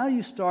 Because now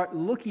you start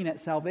looking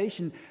at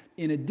salvation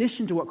in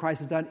addition to what Christ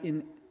has done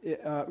in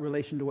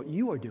relation to what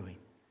you are doing.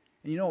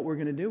 And you know what we're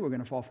going to do? We're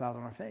going to fall flat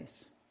on our face.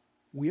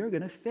 We are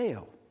going to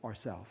fail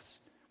ourselves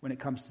when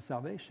it comes to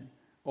salvation.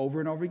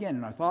 Over and over again.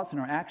 In our thoughts and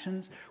our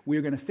actions, we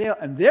are going to fail.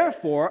 And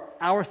therefore,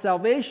 our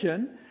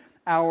salvation,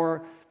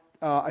 our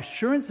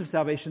assurance of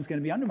salvation is going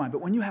to be undermined.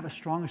 But when you have a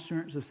strong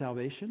assurance of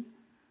salvation,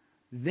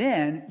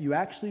 then you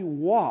actually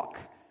walk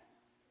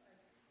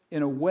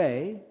in a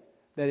way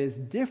that is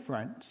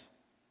different.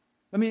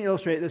 Let me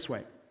illustrate it this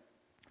way.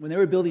 When they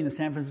were building the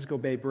San Francisco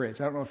Bay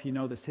Bridge, I don't know if you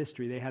know this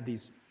history, they had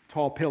these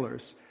tall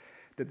pillars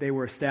that they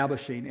were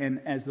establishing. And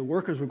as the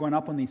workers were going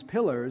up on these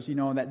pillars,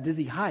 that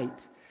dizzy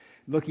height,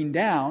 looking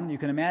down, you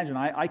can imagine,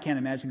 I can't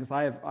imagine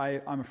because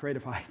I'm afraid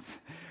of heights.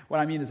 What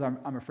I mean is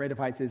I'm afraid of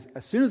heights is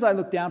as soon as I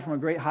look down from a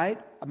great height,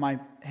 my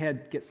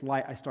head gets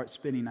light, I start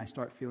spinning, I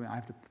start feeling, I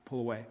have to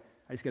pull away.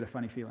 I just get a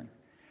funny feeling.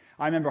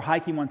 I remember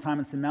hiking one time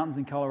in some mountains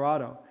in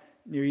Colorado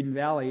near Eden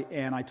Valley,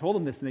 and I told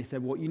them this, and they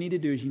said, what you need to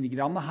do is you need to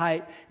get on the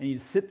height, and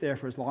you sit there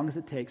for as long as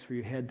it takes for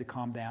your head to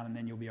calm down, and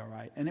then you'll be all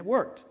right. And it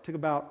worked. It took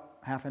about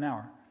half an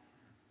hour.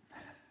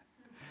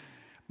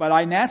 But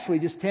I naturally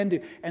just tend to,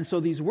 and so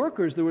these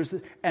workers,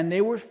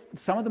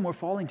 some of them were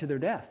falling to their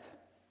death.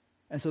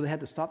 And so they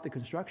had to stop the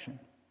construction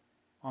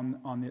on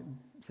the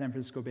San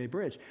Francisco Bay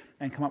Bridge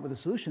and come up with a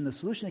solution. The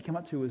solution they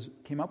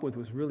came up with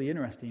was really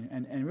interesting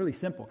and really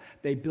simple.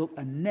 They built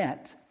a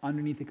net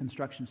underneath the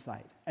construction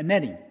site, a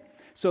netting.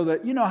 So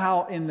that, you know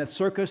how in the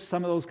circus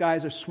some of those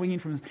guys are swinging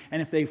from,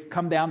 and if they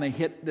come down, they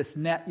hit this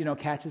net,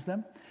 catches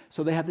them.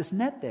 So they have this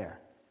net there.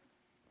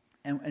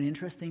 And an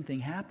interesting thing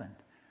happened.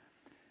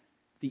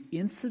 The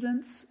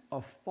incidence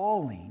of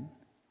falling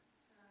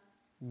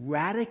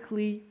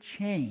radically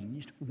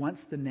changed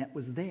once the net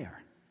was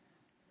there.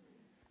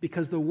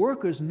 Because the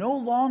workers no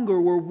longer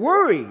were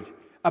worried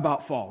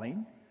about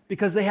falling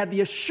because they had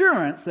the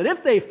assurance that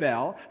if they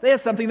fell, they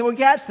had something that would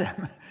catch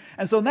them.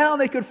 And so now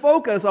they could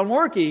focus on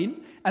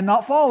working and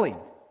not falling.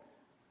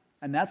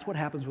 And that's what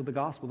happens with the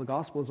gospel. The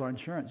gospel is our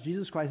insurance.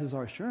 Jesus Christ is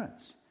our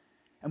assurance.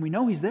 And we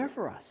know He's there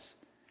for us.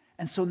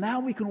 And so now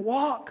we can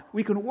walk,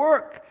 we can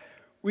work,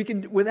 we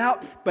can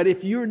without, but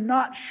if you're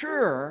not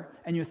sure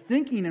and you're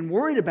thinking and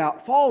worried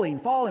about falling,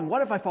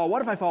 what if I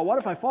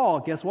fall,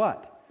 guess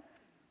what?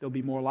 There'll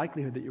be more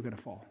likelihood that you're going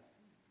to fall.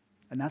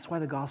 And that's why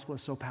the gospel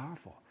is so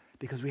powerful,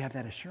 because we have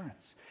that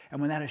assurance. And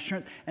when that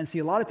assurance, and see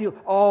a lot of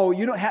people,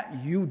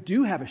 you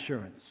do have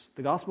assurance.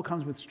 The gospel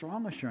comes with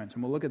strong assurance,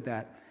 and we'll look at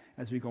that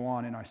as we go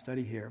on in our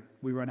study here.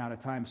 We run out of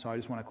time, so I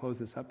just want to close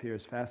this up here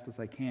as fast as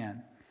I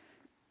can.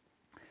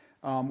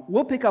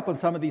 We'll pick up on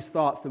some of these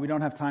thoughts that we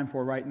don't have time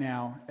for right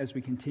now as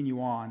we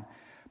continue on.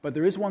 But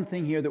there is one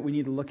thing here that we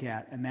need to look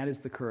at, and that is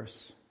the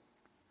curse.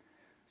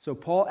 So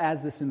Paul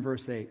adds this in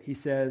verse 8. He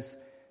says,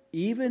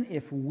 even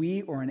if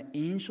we or an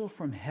angel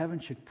from heaven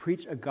should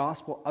preach a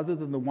gospel other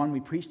than the one we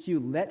preach to you,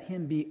 let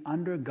him be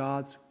under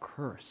God's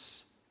curse.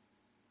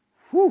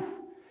 Whew!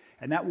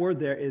 And that word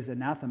there is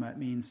anathema. It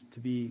means to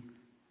be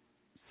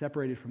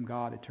separated from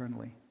God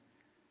eternally.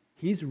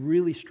 He's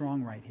really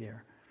strong right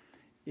here.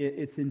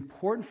 It's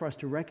important for us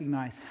to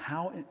recognize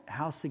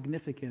how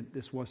significant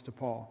this was to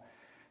Paul.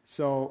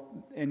 So,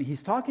 and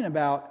he's talking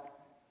about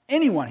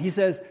anyone. He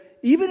says,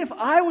 even if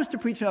I was to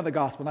preach another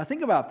gospel, now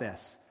think about this.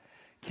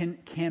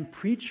 Can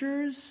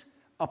preachers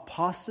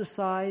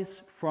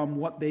apostatize from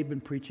what they've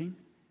been preaching?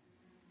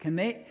 Can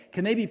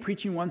they be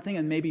preaching one thing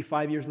and maybe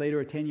 5 years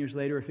later or 10 years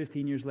later or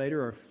 15 years later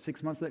or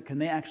 6 months later, can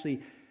they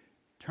actually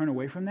turn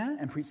away from that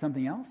and preach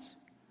something else?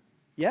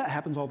 Yeah, it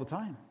happens all the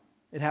time.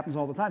 It happens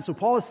all the time. So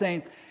Paul is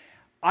saying,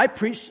 I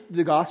preached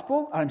the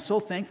gospel. I'm so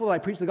thankful that I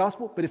preached the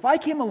gospel. But if I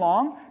came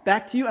along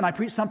back to you and I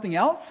preached something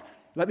else,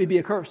 let me be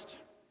accursed.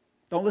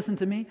 Don't listen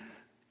to me.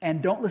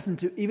 And don't listen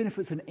to, even if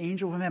it's an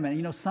angel from heaven.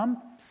 You know, some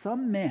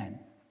men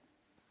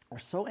are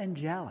so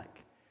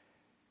angelic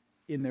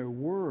in their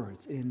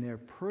words, in their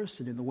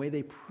person, in the way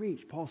they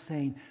preach. Paul's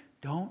saying,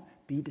 don't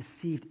be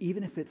deceived,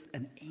 even if it's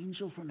an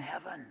angel from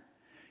heaven.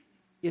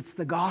 It's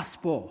the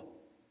gospel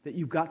that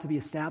you've got to be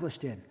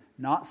established in,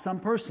 not some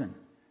person.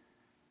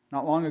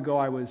 Not long ago,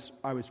 I was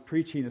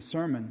preaching a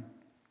sermon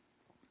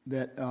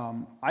that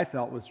I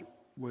felt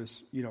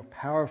was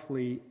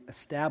powerfully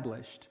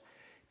established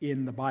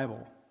in the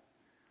Bible,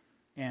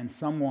 and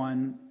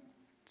someone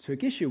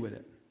took issue with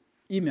it,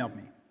 emailed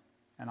me,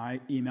 and I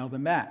emailed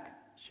them back,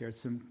 shared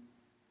some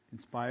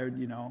inspired,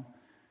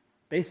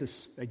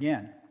 basis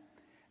again,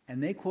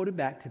 and they quoted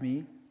back to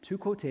me 2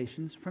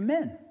 quotations from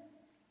men,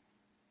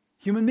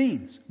 human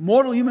beings,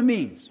 mortal human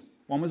beings.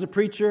 One was a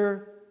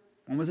preacher,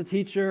 one was a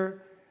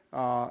teacher.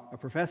 A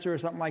professor or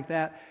something like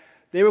that.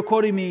 They were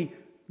quoting me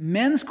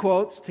men's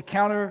quotes to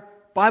counter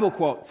Bible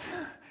quotes,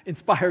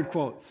 inspired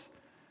quotes.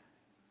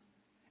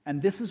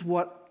 And this is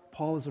what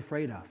Paul is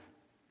afraid of.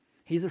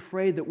 He's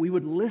afraid that we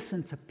would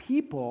listen to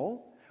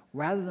people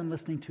rather than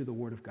listening to the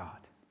Word of God.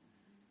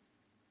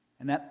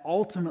 And that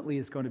ultimately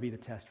is going to be the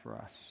test for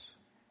us.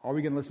 Are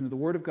we going to listen to the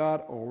Word of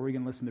God, or are we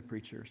going to listen to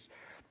preachers?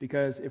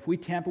 Because if we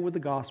tamper with the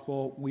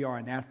gospel, we are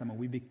anathema.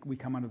 We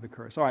come under the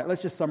curse. All right,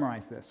 let's just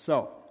summarize this.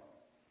 So,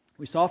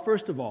 we saw,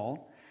 first of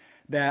all,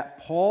 that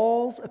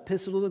Paul's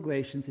epistle to the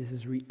Galatians is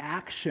his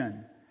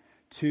reaction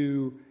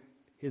to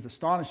his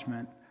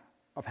astonishment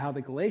of how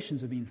the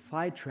Galatians are being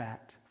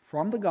sidetracked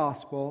from the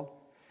gospel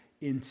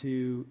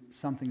into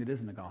something that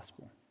isn't the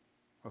gospel.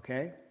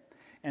 Okay?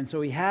 And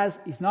so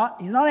he's not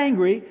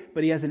angry,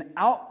 but he has an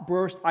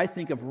outburst, I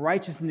think, of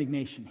righteous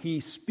indignation.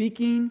 He's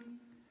speaking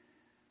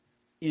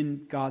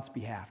in God's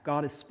behalf.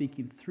 God is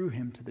speaking through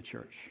him to the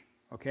church.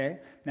 Okay?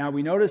 Now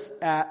we notice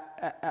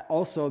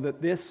also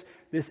that this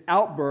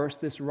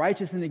outburst, this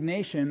righteous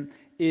indignation,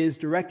 is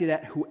directed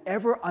at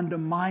whoever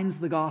undermines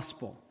the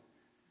gospel.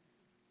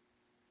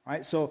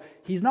 Right? So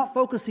he's not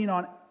focusing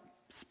on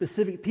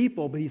specific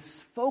people, but he's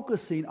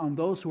focusing on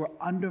those who are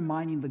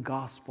undermining the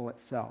gospel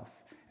itself.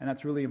 And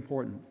that's really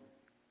important.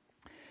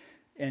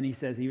 And he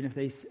says, even if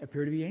they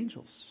appear to be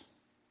angels,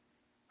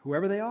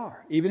 whoever they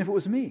are, even if it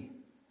was me.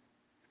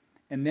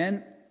 And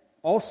then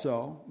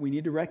also, we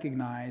need to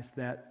recognize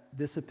that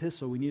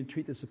we need to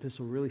treat this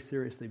epistle really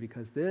seriously,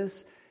 because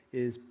this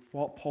is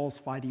Paul's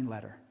fighting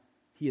letter.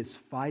 He is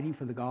fighting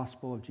for the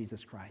gospel of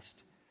Jesus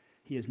Christ.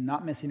 He is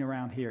not messing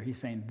around here. He's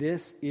saying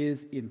this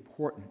is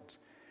important.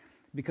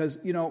 Because,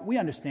 we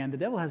understand the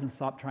devil hasn't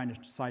stopped trying to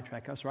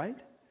sidetrack us, right?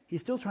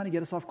 He's still trying to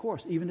get us off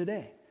course, even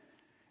today.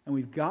 And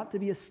we've got to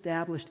be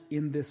established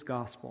in this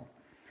gospel.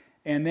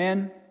 And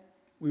then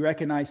we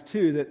recognize,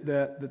 too,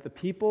 that the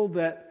people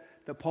that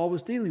Paul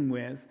was dealing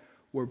with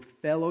were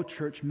fellow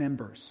church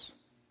members.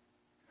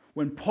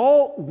 When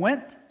Paul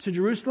went to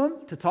Jerusalem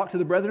to talk to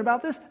the brethren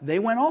about this, they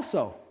went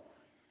also.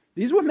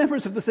 These were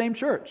members of the same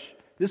church.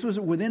 This was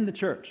within the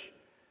church.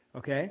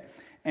 Okay?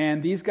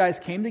 And these guys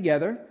came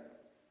together.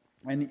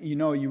 And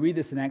you read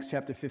this in Acts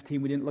chapter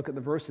 15. We didn't look at the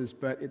verses,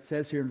 but it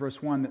says here in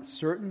verse 1 that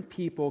certain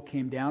people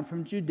came down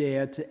from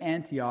Judea to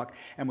Antioch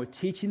and were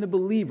teaching the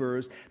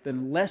believers that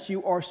unless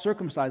you are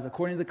circumcised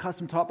according to the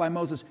custom taught by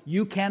Moses,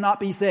 you cannot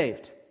be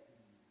saved.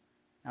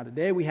 Now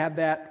today we have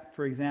that,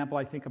 for example,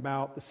 I think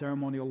about the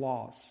ceremonial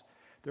laws.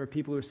 There are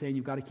people who are saying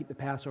you've got to keep the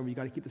Passover, you've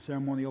got to keep the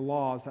ceremonial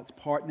laws. That's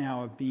part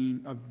now of the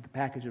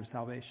package of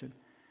salvation.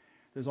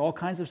 There's all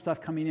kinds of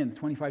stuff coming in,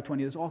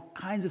 2520. There's all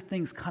kinds of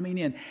things coming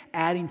in,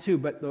 adding to.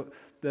 But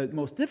the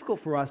most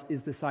difficult for us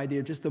is this idea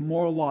of just the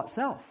moral law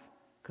itself.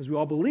 Because we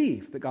all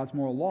believe that God's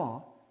moral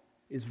law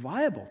is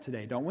viable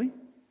today, don't we?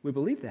 We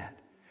believe that.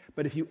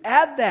 But if you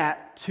add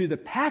that to the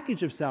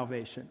package of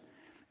salvation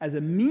as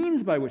a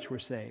means by which we're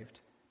saved,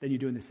 then you're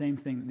doing the same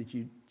thing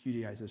that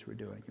Judaizers were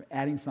doing. You're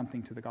adding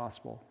something to the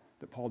gospel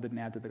that Paul didn't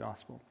add to the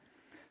gospel.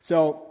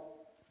 So,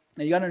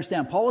 now you got to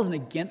understand, Paul wasn't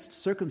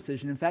against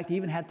circumcision. In fact, he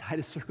even had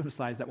Titus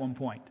circumcised at one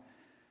point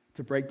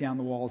to break down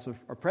the walls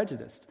of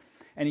prejudice.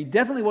 And he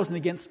definitely wasn't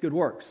against good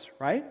works,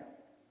 right?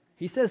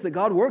 He says that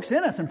God works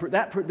in us and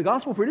that the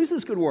gospel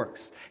produces good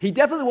works. He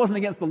definitely wasn't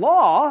against the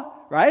law,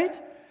 right?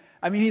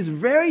 I mean, he's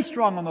very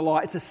strong on the law.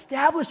 It's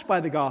established by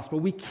the gospel.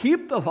 We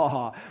keep the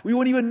law. We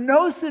wouldn't even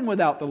know sin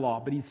without the law.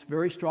 But he's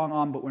very strong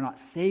on, but we're not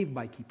saved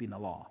by keeping the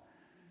law.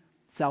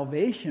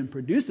 Salvation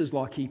produces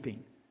law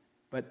keeping,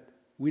 but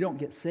we don't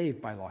get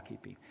saved by law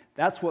keeping.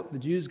 That's what the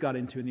Jews got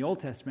into in the Old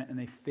Testament, and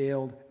they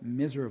failed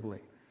miserably.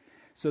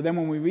 So then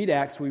when we read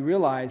Acts, we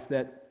realize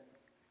that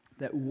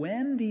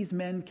when these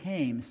men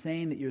came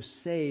saying that you're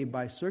saved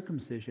by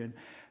circumcision,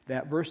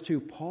 that verse 2,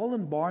 Paul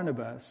and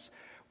Barnabas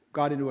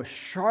got into a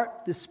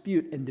sharp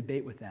dispute and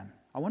debate with them.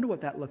 I wonder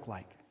what that looked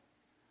like.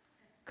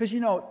 Because,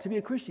 to be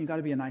a Christian, you've got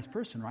to be a nice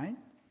person, right?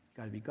 You've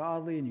got to be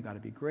godly, and you've got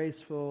to be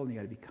graceful, and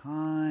you've got to be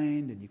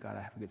kind, and you've got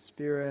to have a good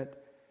spirit.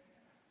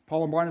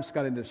 Paul and Barnabas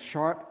got into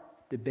sharp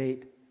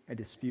debate and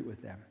dispute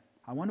with them.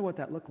 I wonder what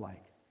that looked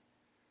like.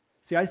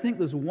 See, I think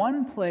there's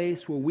one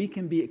place where we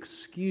can be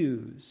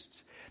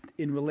excused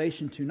in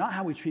relation to not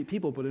how we treat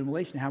people, but in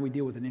relation to how we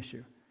deal with an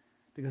issue.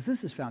 Because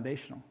this is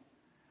foundational.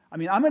 I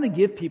mean, I'm going to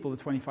give people the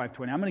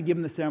 2520. I'm going to give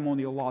them the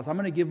ceremonial laws. I'm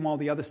going to give them all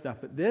the other stuff.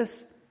 But this,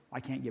 I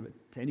can't give it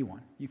to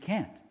anyone. You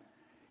can't.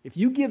 If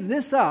you give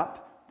this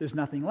up, there's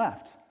nothing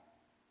left.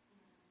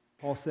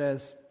 Paul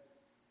says,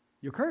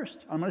 you're cursed.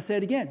 I'm going to say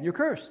it again. You're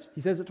cursed.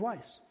 He says it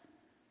twice.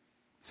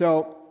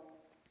 So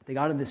they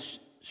got in this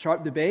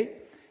sharp debate,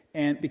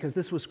 and because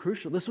this was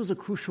crucial. This was a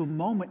crucial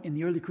moment in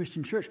the early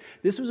Christian church.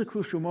 This was a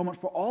crucial moment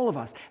for all of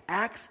us.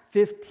 Acts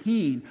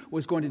 15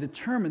 was going to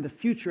determine the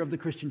future of the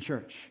Christian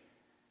church.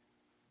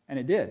 And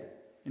it did.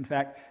 In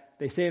fact,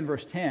 they say in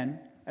verse 10,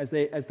 as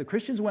the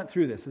Christians went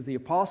through this, as the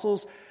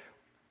apostles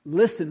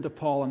listened to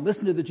Paul and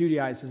listened to the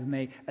Judaizers, and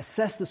they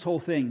assessed this whole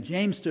thing,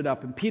 James stood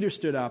up and Peter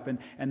stood up,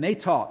 and they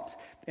talked.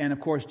 And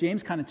of course,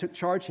 James kind of took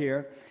charge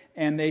here,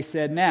 and they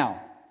said,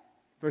 now,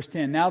 verse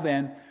 10, now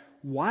then,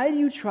 why do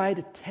you try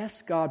to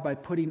test God by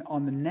putting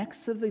on the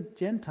necks of the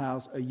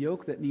Gentiles a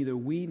yoke that neither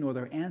we nor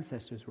their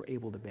ancestors were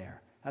able to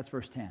bear? That's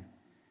verse 10.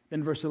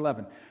 Then verse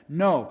 11.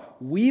 No,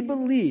 we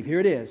believe, here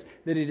it is,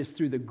 that it is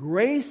through the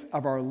grace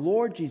of our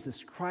Lord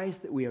Jesus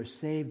Christ that we are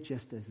saved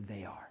just as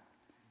they are.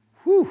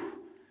 Whew!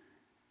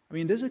 I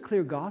mean, there's a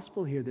clear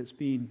gospel here that's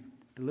being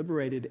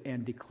deliberated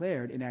and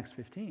declared in Acts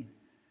 15.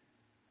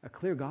 A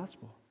clear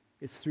gospel.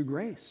 It's through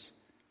grace.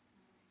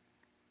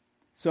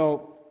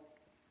 So,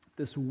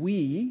 this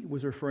we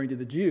was referring to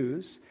the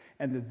Jews,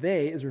 and the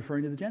they is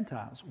referring to the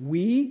Gentiles.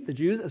 We, the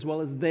Jews, as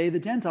well as they, the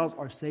Gentiles,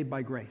 are saved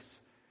by grace.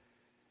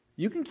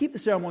 You can keep the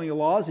ceremonial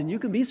laws and you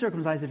can be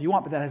circumcised if you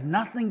want, but that has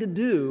nothing to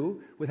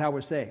do with how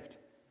we're saved.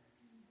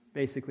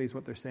 Basically is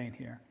what they're saying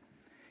here.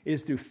 It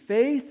is through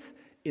faith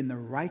in the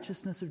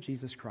righteousness of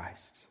Jesus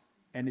Christ.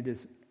 And it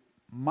is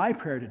my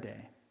prayer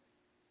today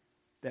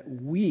that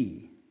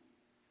we,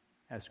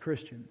 as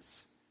Christians,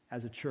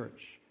 as a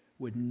church,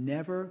 would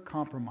never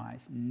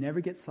compromise, never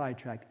get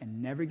sidetracked,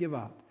 and never give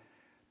up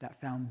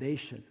that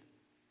foundation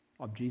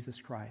of Jesus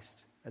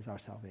Christ as our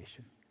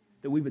salvation.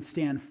 That we would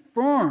stand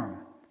firm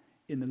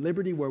in the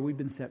liberty where we've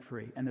been set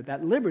free, and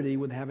that liberty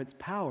would have its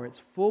power,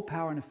 its full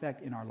power and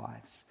effect in our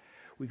lives.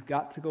 We've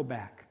got to go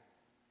back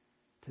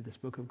to this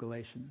book of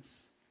Galatians,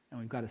 and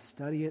we've got to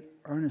study it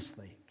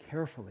earnestly,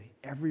 carefully,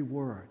 every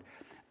word.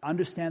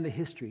 Understand the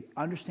history,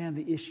 understand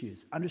the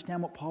issues,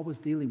 understand what Paul was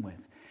dealing with,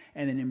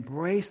 and then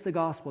embrace the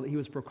gospel that he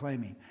was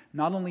proclaiming.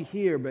 Not only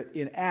here, but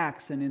in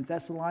Acts and in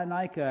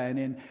Thessalonica and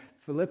in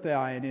Philippi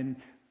and in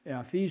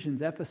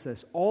Ephesians,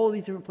 Ephesus, all of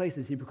these different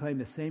places he proclaimed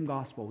the same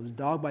gospel, was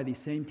dogged by these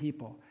same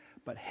people,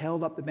 but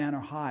held up the banner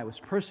high, was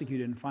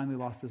persecuted, and finally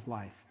lost his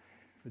life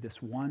for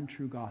this one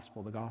true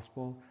gospel, the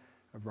gospel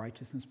of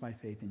righteousness by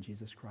faith in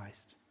Jesus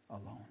Christ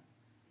alone.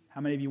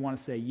 How many of you want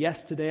to say,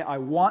 yes, today I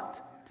want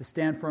to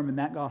stand firm in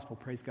that gospel?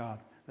 Praise God.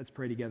 Let's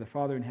pray together.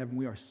 Father in heaven,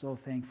 we are so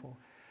thankful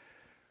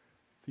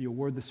for your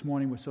word this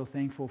morning. We're so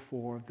thankful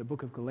for the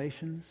book of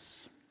Galatians,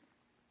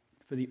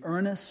 for the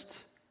earnest,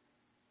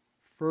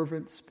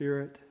 fervent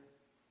spirit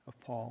of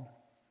Paul,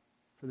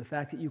 for the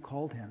fact that you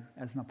called him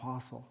as an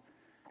apostle,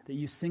 that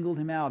you singled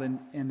him out and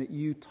that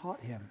you taught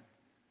him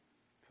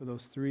for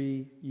those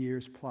 3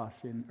 years plus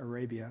in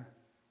Arabia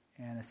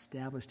and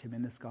established him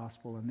in this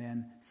gospel and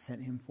then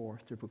sent him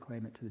forth to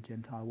proclaim it to the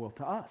Gentile world,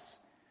 to us.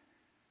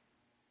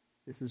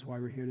 This is why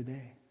we're here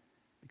today,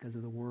 because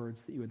of the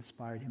words that you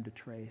inspired him to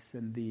trace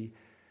and the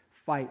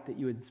fight that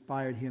you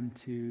inspired him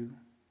to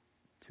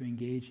to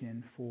engage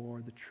in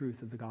for the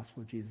truth of the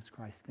gospel of Jesus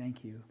Christ.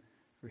 Thank you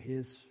for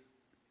his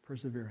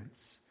perseverance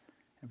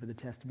and for the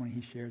testimony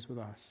he shares with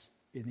us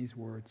in these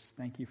words.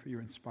 Thank you for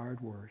your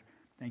inspired word.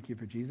 Thank you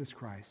for Jesus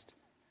Christ.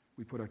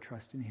 We put our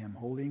trust in him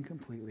wholly and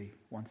completely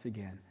once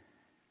again.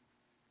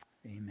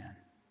 Amen.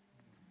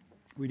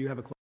 We do have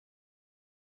a